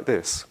something like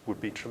this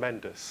would be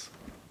tremendous.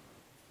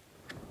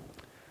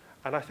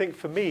 And I think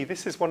for me,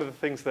 this is one of the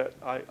things that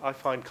I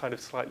find kind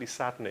of slightly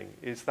saddening,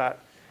 is that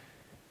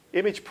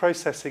image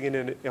processing in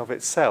and of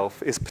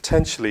itself is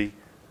potentially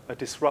a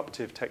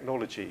disruptive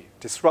technology.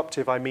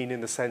 Disruptive, I mean,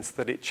 in the sense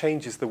that it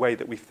changes the way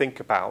that we think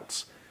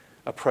about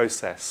a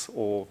process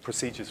or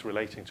procedures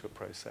relating to a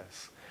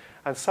process.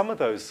 And some of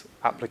those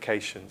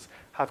applications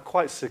have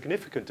quite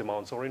significant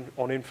demands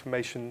on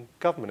information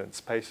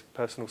governance,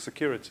 personal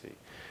security.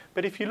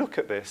 But if you look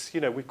at this,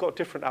 you know, we've got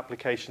different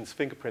applications,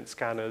 fingerprint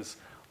scanners,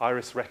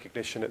 iris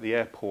recognition at the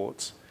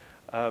airport,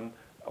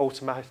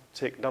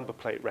 automatic number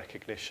plate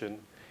recognition.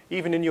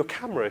 Even in your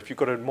camera, if you've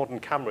got a modern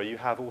camera, you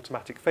have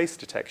automatic face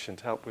detection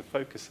to help with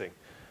focusing.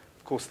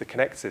 Of course, the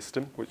Kinect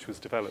system, which was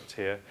developed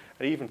here,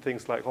 and even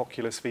things like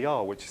Oculus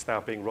VR, which is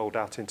now being rolled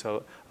out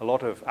into a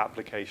lot of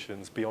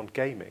applications beyond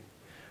gaming.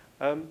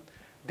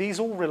 These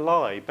all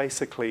rely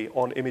basically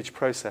on image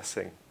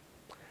processing.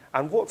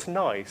 And what's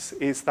nice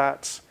is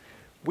that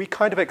we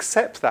kind of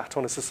accept that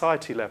on a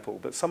society level,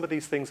 that some of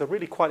these things are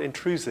really quite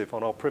intrusive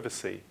on our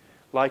privacy,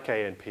 like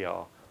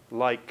ANPR,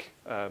 like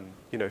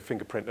you know,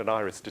 fingerprint and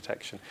iris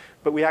detection.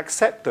 But we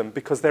accept them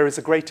because there is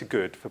a greater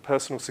good for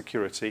personal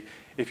security.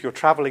 If you're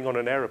traveling on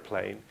an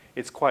aeroplane,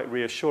 it's quite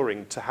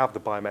reassuring to have the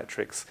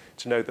biometrics,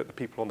 to know that the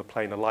people on the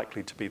plane are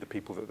likely to be the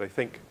people that they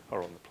think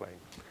are on the plane.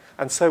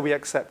 And so we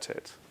accept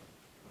it.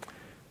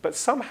 But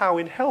somehow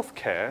in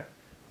healthcare,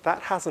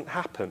 that hasn't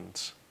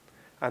happened.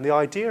 And the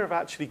idea of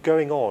actually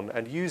going on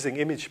and using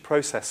image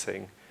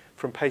processing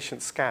from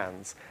patient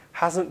scans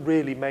hasn't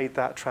really made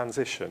that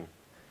transition.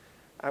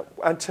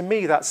 And to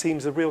me, that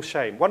seems a real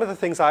shame. One of the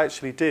things I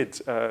actually did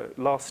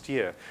last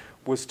year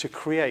was to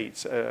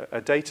create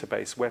a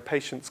database where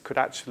patients could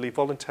actually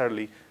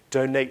voluntarily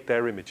donate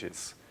their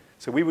images.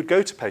 So we would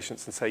go to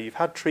patients and say, you've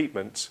had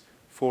treatment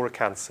for a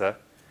cancer,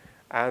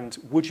 and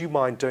would you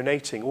mind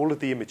donating all of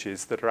the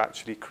images that are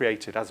actually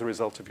created as a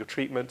result of your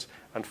treatment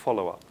and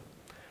follow-up?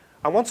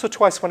 And once or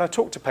twice when I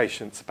talk to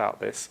patients about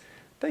this,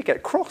 they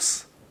get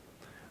cross.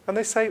 And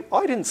they say,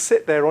 I didn't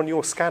sit there on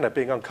your scanner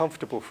being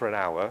uncomfortable for an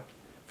hour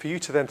for you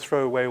to then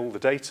throw away all the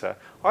data.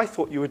 I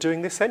thought you were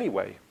doing this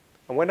anyway.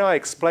 And when I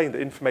explain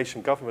that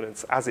information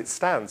governance as it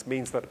stands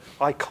means that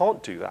I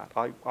can't do that,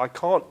 I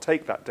can't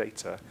take that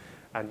data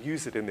and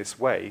use it in this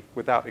way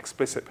without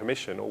explicit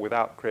permission or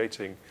without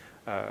creating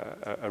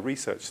a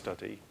research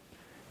study,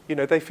 you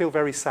know, they feel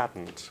very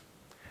saddened.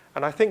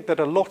 And I think that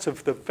a lot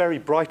of the very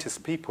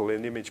brightest people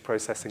in image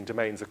processing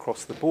domains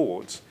across the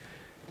board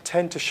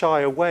tend to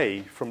shy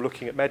away from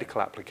looking at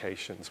medical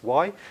applications.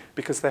 Why?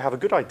 Because they have a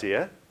good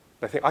idea,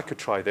 they think, I could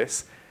try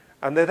this,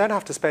 and they then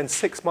have to spend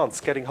 6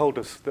 months getting hold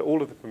of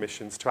all of the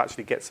permissions to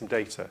actually get some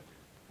data,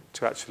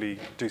 to actually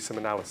do some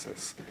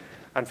analysis.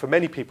 And for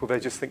many people, they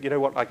just think, you know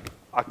what,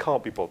 I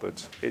can't be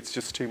bothered. It's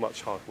just too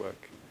much hard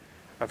work.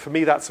 And for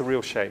me, that's a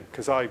real shame,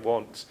 because I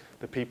want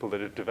the people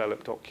that have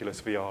developed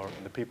Oculus VR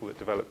and the people that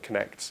develop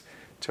Kinect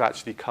to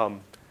actually come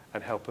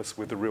and help us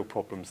with the real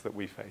problems that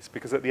we face.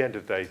 Because at the end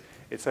of the day,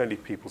 it's only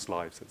people's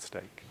lives at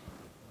stake.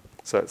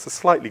 So it's a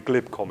slightly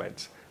glib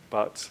comment,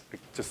 but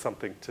just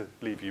something to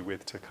leave you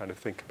with to kind of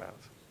think about.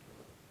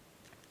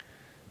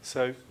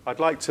 So I'd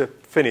like to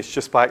finish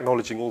just by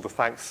acknowledging all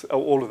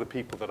of the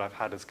people that I've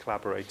had as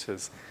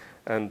collaborators.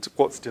 And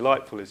what's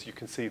delightful is you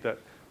can see that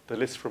the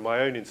list from my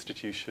own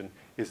institution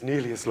is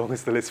nearly as long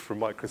as the list from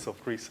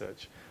Microsoft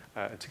Research,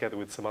 together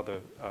with some other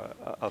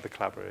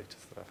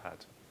collaborators that I've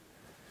had.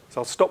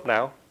 So I'll stop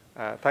now.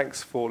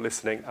 Thanks for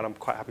listening, and I'm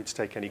quite happy to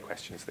take any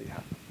questions that you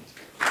have.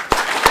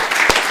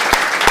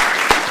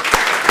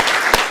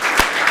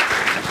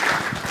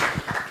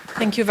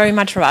 Thank you very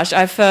much, Raj.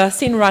 I've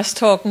seen Raj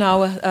talk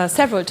now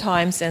several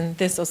times in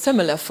this or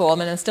similar form,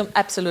 and I'm still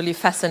absolutely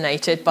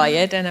fascinated by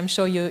it, and I'm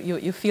sure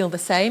you feel the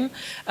same.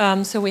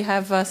 So we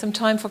have some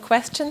time for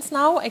questions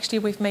now. Actually,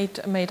 we've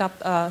made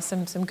up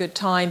some good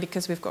time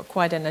because we've got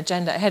quite an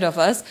agenda ahead of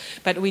us,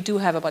 but we do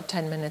have about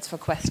 10 minutes for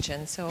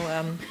questions. So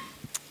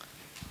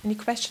any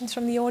questions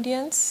from the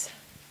audience?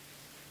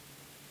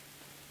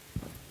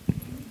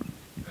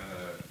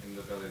 In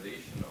the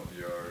validation of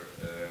your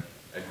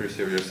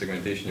accuracy of your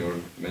segmentation, you were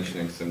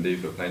mentioning some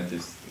data of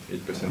 98%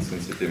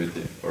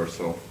 sensitivity or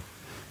so.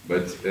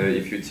 But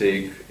if you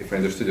take, if I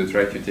understood it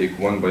right, you take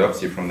one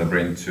biopsy from the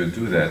brain to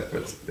do that,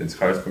 but it's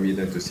hard for me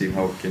then to see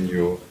how can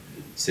you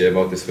say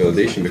about this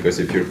validation, because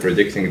if you're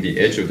predicting the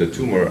edge of the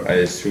tumor, I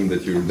assume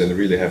that you then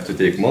really have to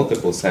take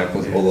multiple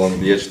samples all along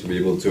the edge to be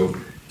able to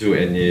do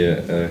any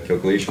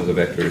calculations of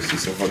accuracy.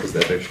 So how does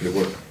that actually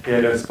work? Yeah,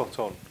 no, spot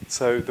on.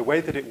 So the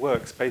way that it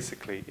works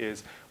basically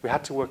is we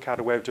had to work out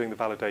a way of doing the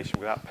validation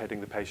without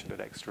putting the patient at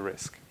extra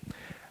risk.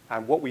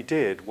 And what we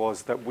did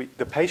was that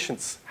the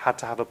patients had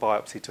to have a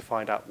biopsy to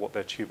find out what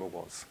their tumour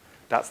was.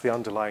 That's the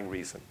underlying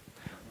reason.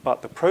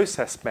 But the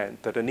process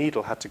meant that a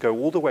needle had to go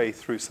all the way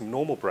through some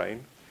normal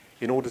brain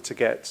in order to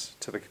get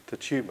to the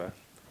tumour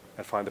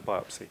and find the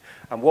biopsy.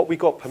 And what we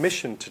got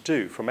permission to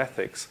do from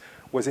ethics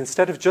was,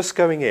 instead of just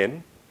going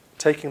in,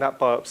 taking that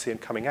biopsy and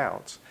coming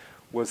out,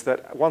 was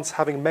that once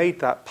having made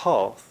that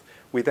path,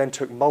 we then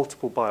took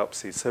multiple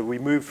biopsies. So we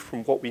moved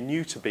from what we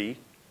knew to be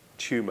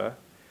tumour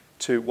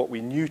to what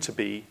we knew to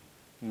be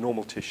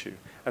normal tissue.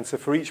 And so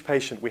for each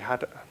patient, we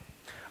had,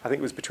 I think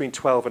it was between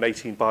 12 and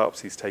 18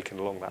 biopsies taken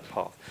along that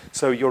path.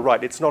 So you're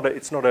right, it's not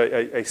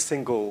a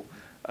single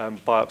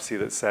biopsy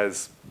that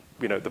says,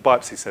 the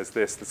biopsy says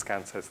this, the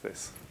scan says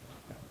this.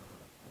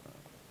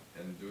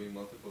 And doing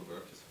multiple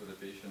biopsies for the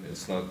patient,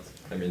 it's not,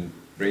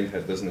 brain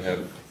head doesn't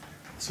have,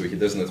 so he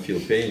does not feel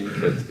pain,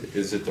 but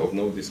is it of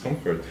no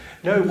discomfort?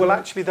 No, well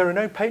actually there are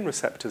no pain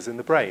receptors in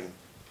the brain.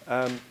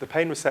 The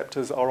pain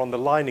receptors are on the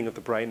lining of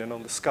the brain and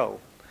on the skull.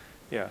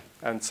 Yeah,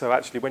 and so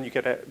actually when you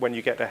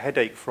get a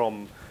headache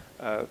from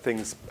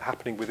things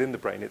happening within the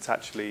brain, it's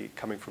actually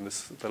coming from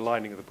the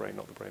lining of the brain,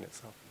 not the brain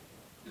itself.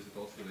 Is it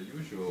also the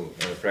usual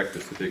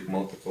practice to take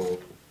multiple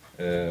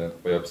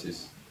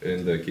biopsies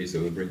in the case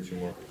of a brain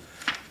tumor?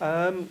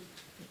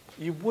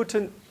 You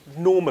wouldn't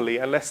normally,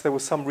 unless there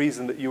was some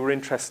reason that you were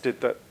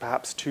interested that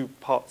perhaps two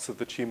parts of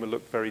the tumour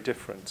looked very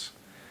different.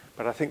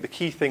 But I think the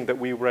key thing that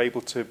we were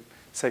able to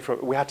say,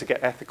 we had to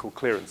get ethical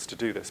clearance to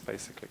do this,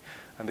 basically.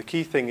 And the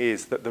key thing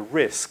is that the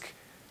risk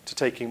to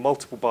taking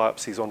multiple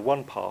biopsies on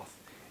one path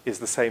is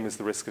the same as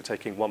the risk of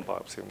taking one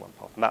biopsy on one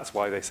path. And that's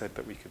why they said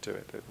that we could do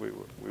it. That we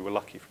were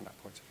lucky from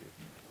that point of view.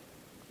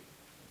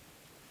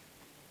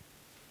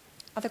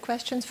 Other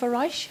questions for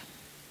Raj?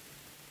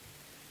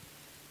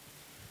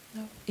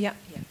 No? Yeah.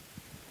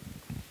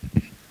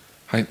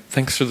 Hi,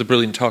 thanks for the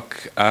brilliant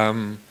talk.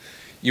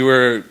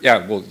 You're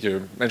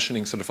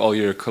mentioning sort of all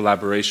your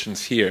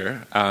collaborations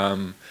here.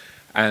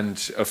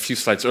 And a few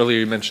slides earlier,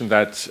 you mentioned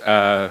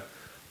that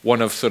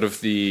one of sort of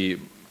the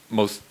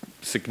most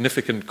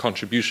significant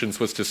contributions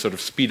was to sort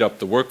of speed up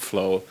the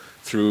workflow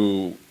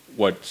through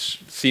what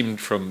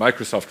seemed, from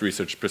Microsoft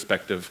research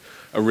perspective,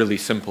 a really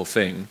simple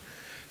thing.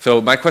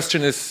 So my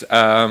question is,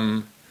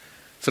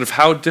 sort of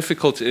how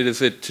difficult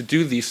is it to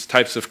do these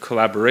types of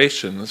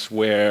collaborations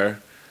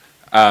where,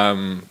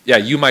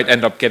 you might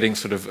end up getting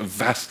sort of a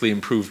vastly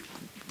improved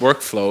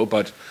workflow,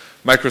 but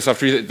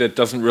Microsoft that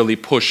doesn't really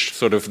push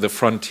sort of the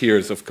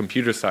frontiers of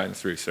computer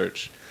science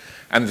research.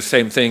 And the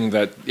same thing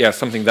that,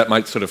 something that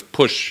might sort of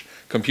push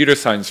computer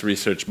science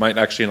research might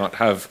actually not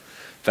have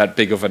that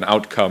big of an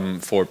outcome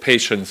for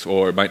patients,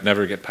 or might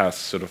never get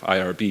past sort of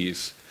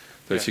IRBs.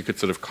 So if you could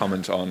sort of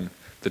comment on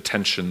the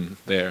tension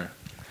there.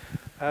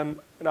 I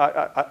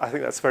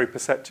think that's a very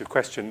perceptive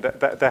question.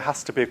 There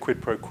has to be a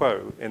quid pro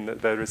quo in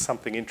that there is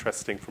something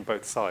interesting from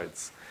both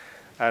sides.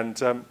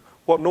 And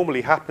what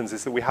normally happens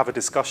is that we have a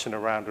discussion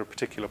around a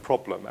particular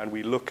problem and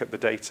we look at the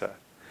data.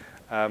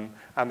 And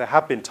there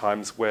have been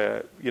times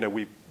where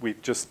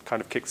we've just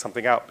kind of kicked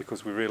something out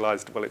because we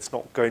realized, well, it's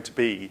not going to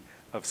be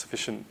of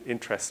sufficient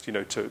interest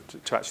to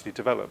actually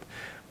develop.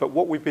 But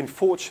what we've been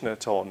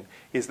fortunate on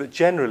is that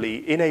generally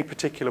in a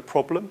particular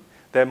problem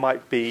there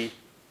might be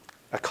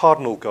a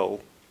cardinal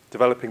goal,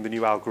 developing the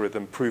new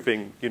algorithm,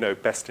 proving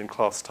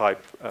best-in-class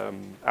type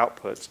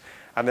output,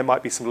 and there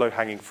might be some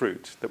low-hanging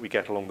fruit that we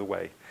get along the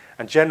way.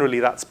 And generally,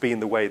 that's been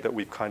the way that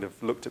we've kind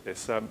of looked at this.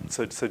 So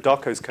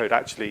Darko's code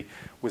actually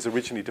was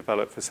originally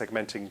developed for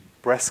segmenting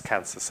breast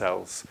cancer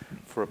cells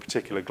for a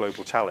particular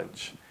global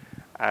challenge.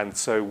 And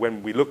so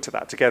when we looked at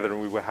that together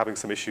and we were having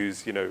some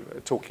issues,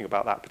 talking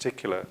about that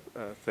particular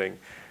thing,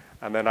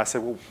 and then I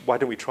said, well, why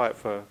don't we try it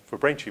for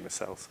brain tumor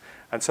cells?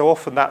 And so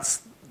often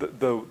that's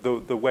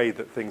the way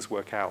that things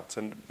work out.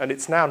 And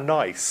it's now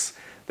nice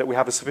that we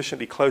have a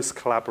sufficiently close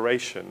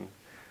collaboration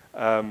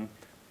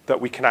that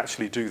we can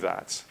actually do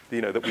that.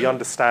 That we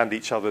understand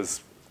each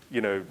other's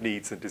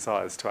needs and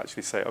desires to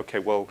actually say, okay,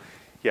 well,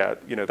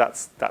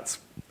 that's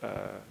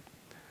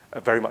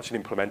very much an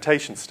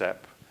implementation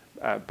step,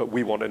 but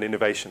we want an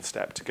innovation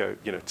step to go,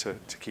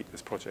 to keep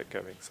this project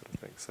going, sort of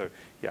thing. So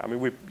yeah, I mean,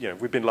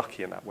 we've been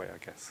lucky in that way,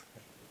 I guess.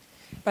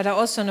 But I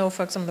also know,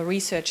 for example, the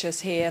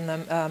researchers here in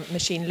the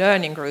machine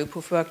learning group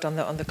who've worked on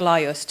the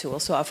GLIOS tool.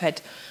 So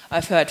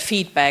I've heard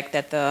feedback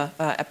that the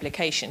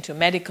application to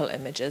medical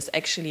images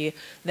actually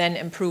then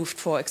improved,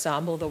 for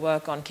example, the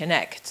work on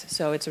Kinect.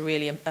 So it's a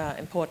really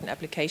important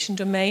application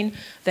domain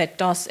that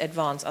does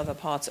advance other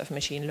parts of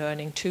machine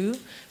learning too.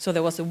 So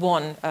there was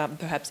one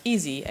perhaps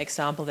easy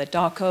example that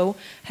Darko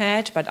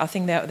had, but I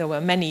think there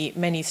were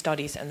many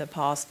studies in the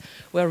past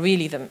where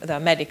really the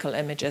medical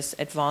images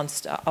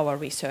advanced our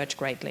research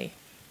greatly.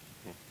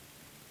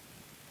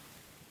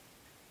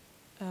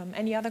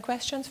 Any other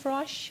questions for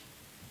us?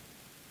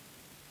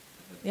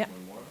 Yeah.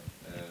 One more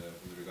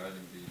regarding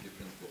the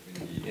difference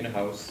between the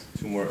in-house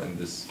tumor and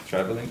this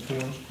traveling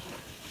tumor.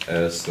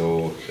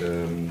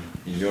 In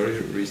your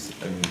research,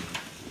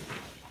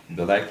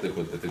 the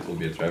likelihood that it will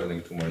be a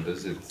traveling tumor,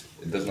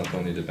 it does not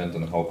only depend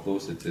on how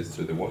close it is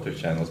to the water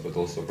channels, but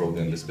also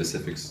probably on the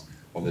specifics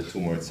of the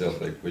tumor itself,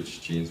 like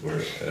which genes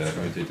were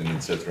mutated,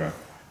 etc.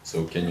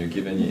 So can you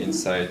give any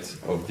insight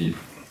of the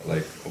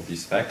like of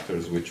these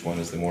factors, which one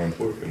is the more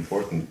important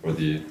for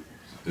the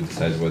to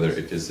decide whether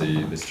it is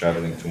this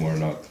traveling tumor or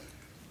not?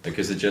 Like,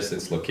 is it just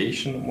its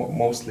location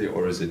mostly,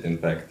 or is it in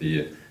fact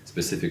the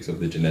specifics of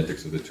the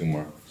genetics of the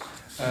tumor?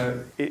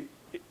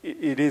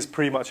 It is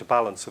pretty much a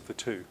balance of the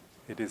two.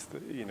 It is,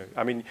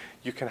 I mean,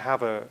 you can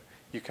have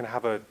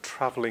a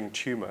traveling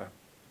tumor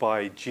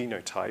by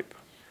genotype,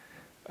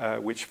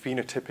 which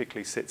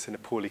phenotypically sits in a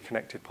poorly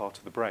connected part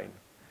of the brain,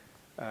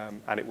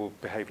 and it will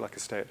behave like a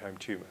stay-at-home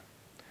tumor.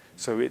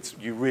 So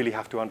you really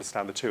have to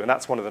understand the two, and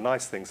that's one of the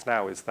nice things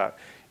now is that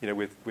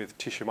with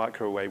tissue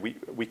microarray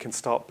we can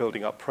start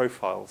building up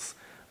profiles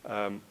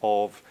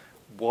of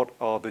what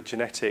are the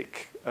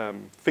genetic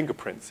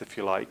fingerprints, if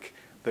you like,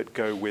 that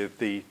go with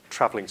the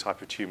traveling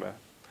type of tumor,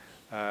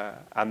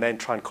 and then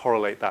try and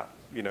correlate that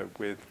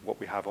with what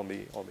we have on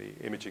the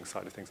imaging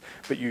side of things.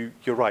 But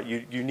you're right,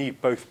 you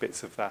need both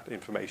bits of that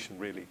information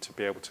really to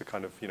be able to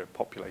kind of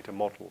populate a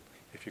model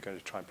if you're going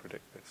to try and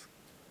predict this.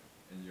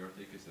 And your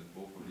take is that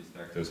both of these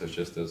factors are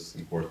just as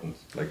important,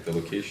 like the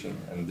location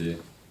and the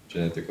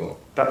genetical.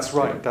 That's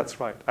right, that's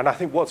right. And I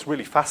think what's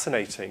really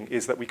fascinating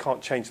is that we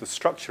can't change the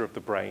structure of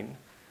the brain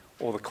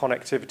or the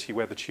connectivity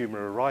where the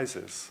tumor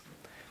arises.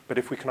 But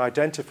if we can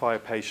identify a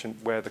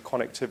patient where the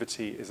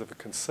connectivity is of a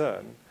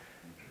concern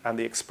and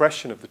the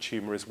expression of the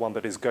tumor is one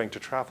that is going to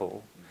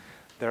travel,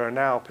 there are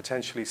now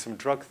potentially some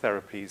drug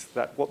therapies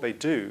that what they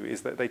do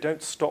is that they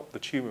don't stop the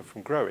tumor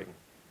from growing.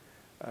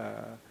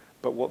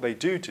 But what they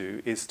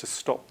do is to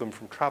stop them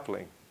from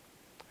traveling.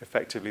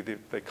 Effectively,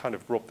 they kind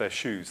of rob their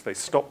shoes. They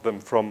stop them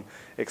from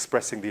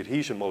expressing the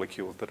adhesion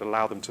molecules that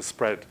allow them to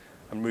spread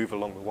and move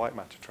along the white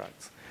matter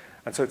tracts.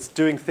 And so it's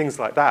doing things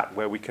like that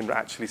where we can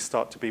actually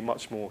start to be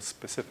much more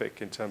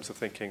specific in terms of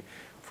thinking,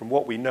 from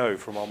what we know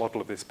from our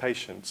model of this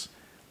patient,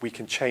 we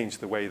can change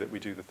the way that we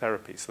do the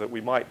therapy. So that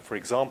we might, for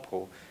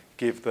example,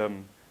 give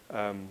them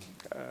an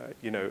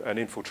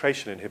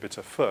infiltration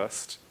inhibitor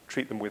first,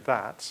 treat them with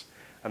that,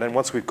 and then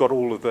once we've got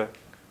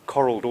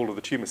corralled all of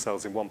the tumor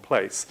cells in one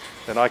place,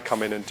 then I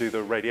come in and do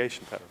the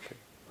radiation therapy.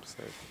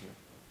 So,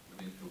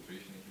 The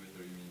infiltration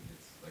inhibitor, you mean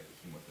it's like a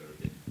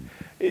chemotherapy?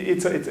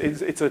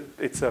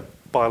 It's a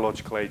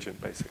biological agent,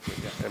 basically.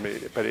 Yeah. I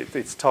mean, but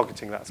it's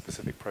targeting that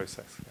specific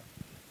process. Yeah.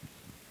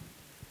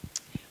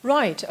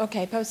 Right.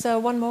 Okay. So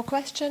one more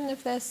question,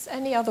 if there's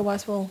any.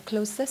 Otherwise, we'll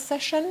close this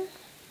session.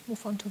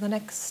 Move on to the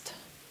next.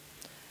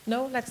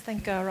 No. Let's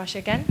thank Rush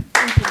again.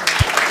 Thank you.